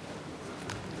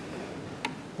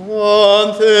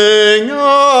 One thing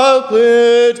I'll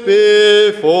plead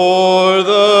before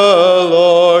the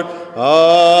Lord,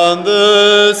 and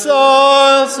this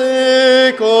I'll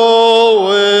seek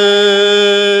always,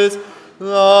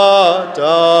 that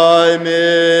I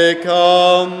may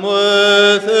come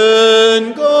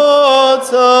within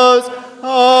God's house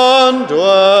and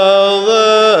dwell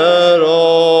there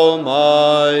all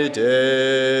my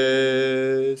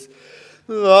days,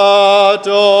 that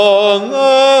on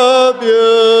the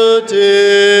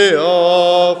beauty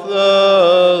of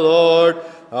the Lord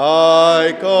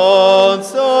I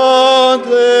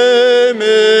constantly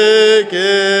may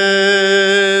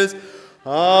gaze,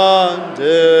 and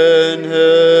in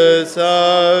his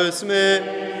house may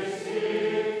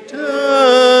seek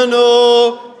to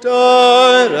know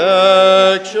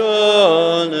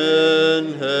direction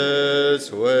in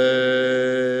his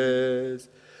ways.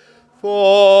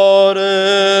 For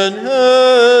in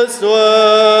his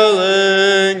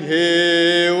dwelling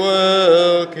he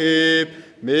will keep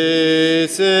me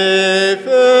safe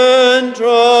in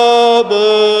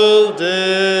troubled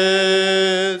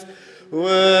days.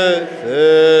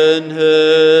 Within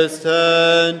his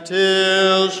tent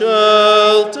he'll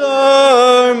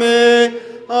shelter me,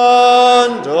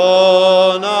 and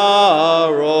on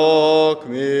a rock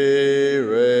me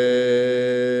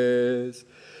raise.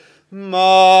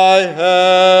 My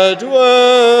head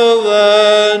will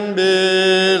then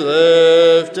be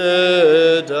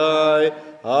lifted high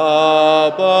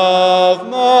above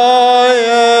my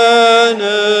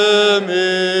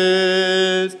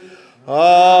enemies,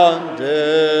 and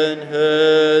in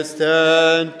his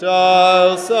tent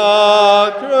I'll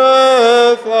sacrifice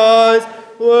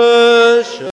with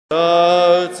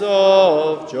shouts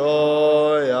of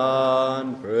joy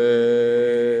and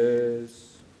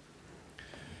praise.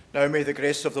 Now may the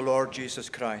grace of the Lord Jesus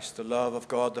Christ, the love of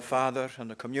God the Father,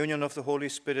 and the communion of the Holy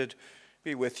Spirit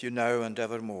be with you now and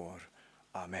evermore.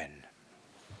 Amen.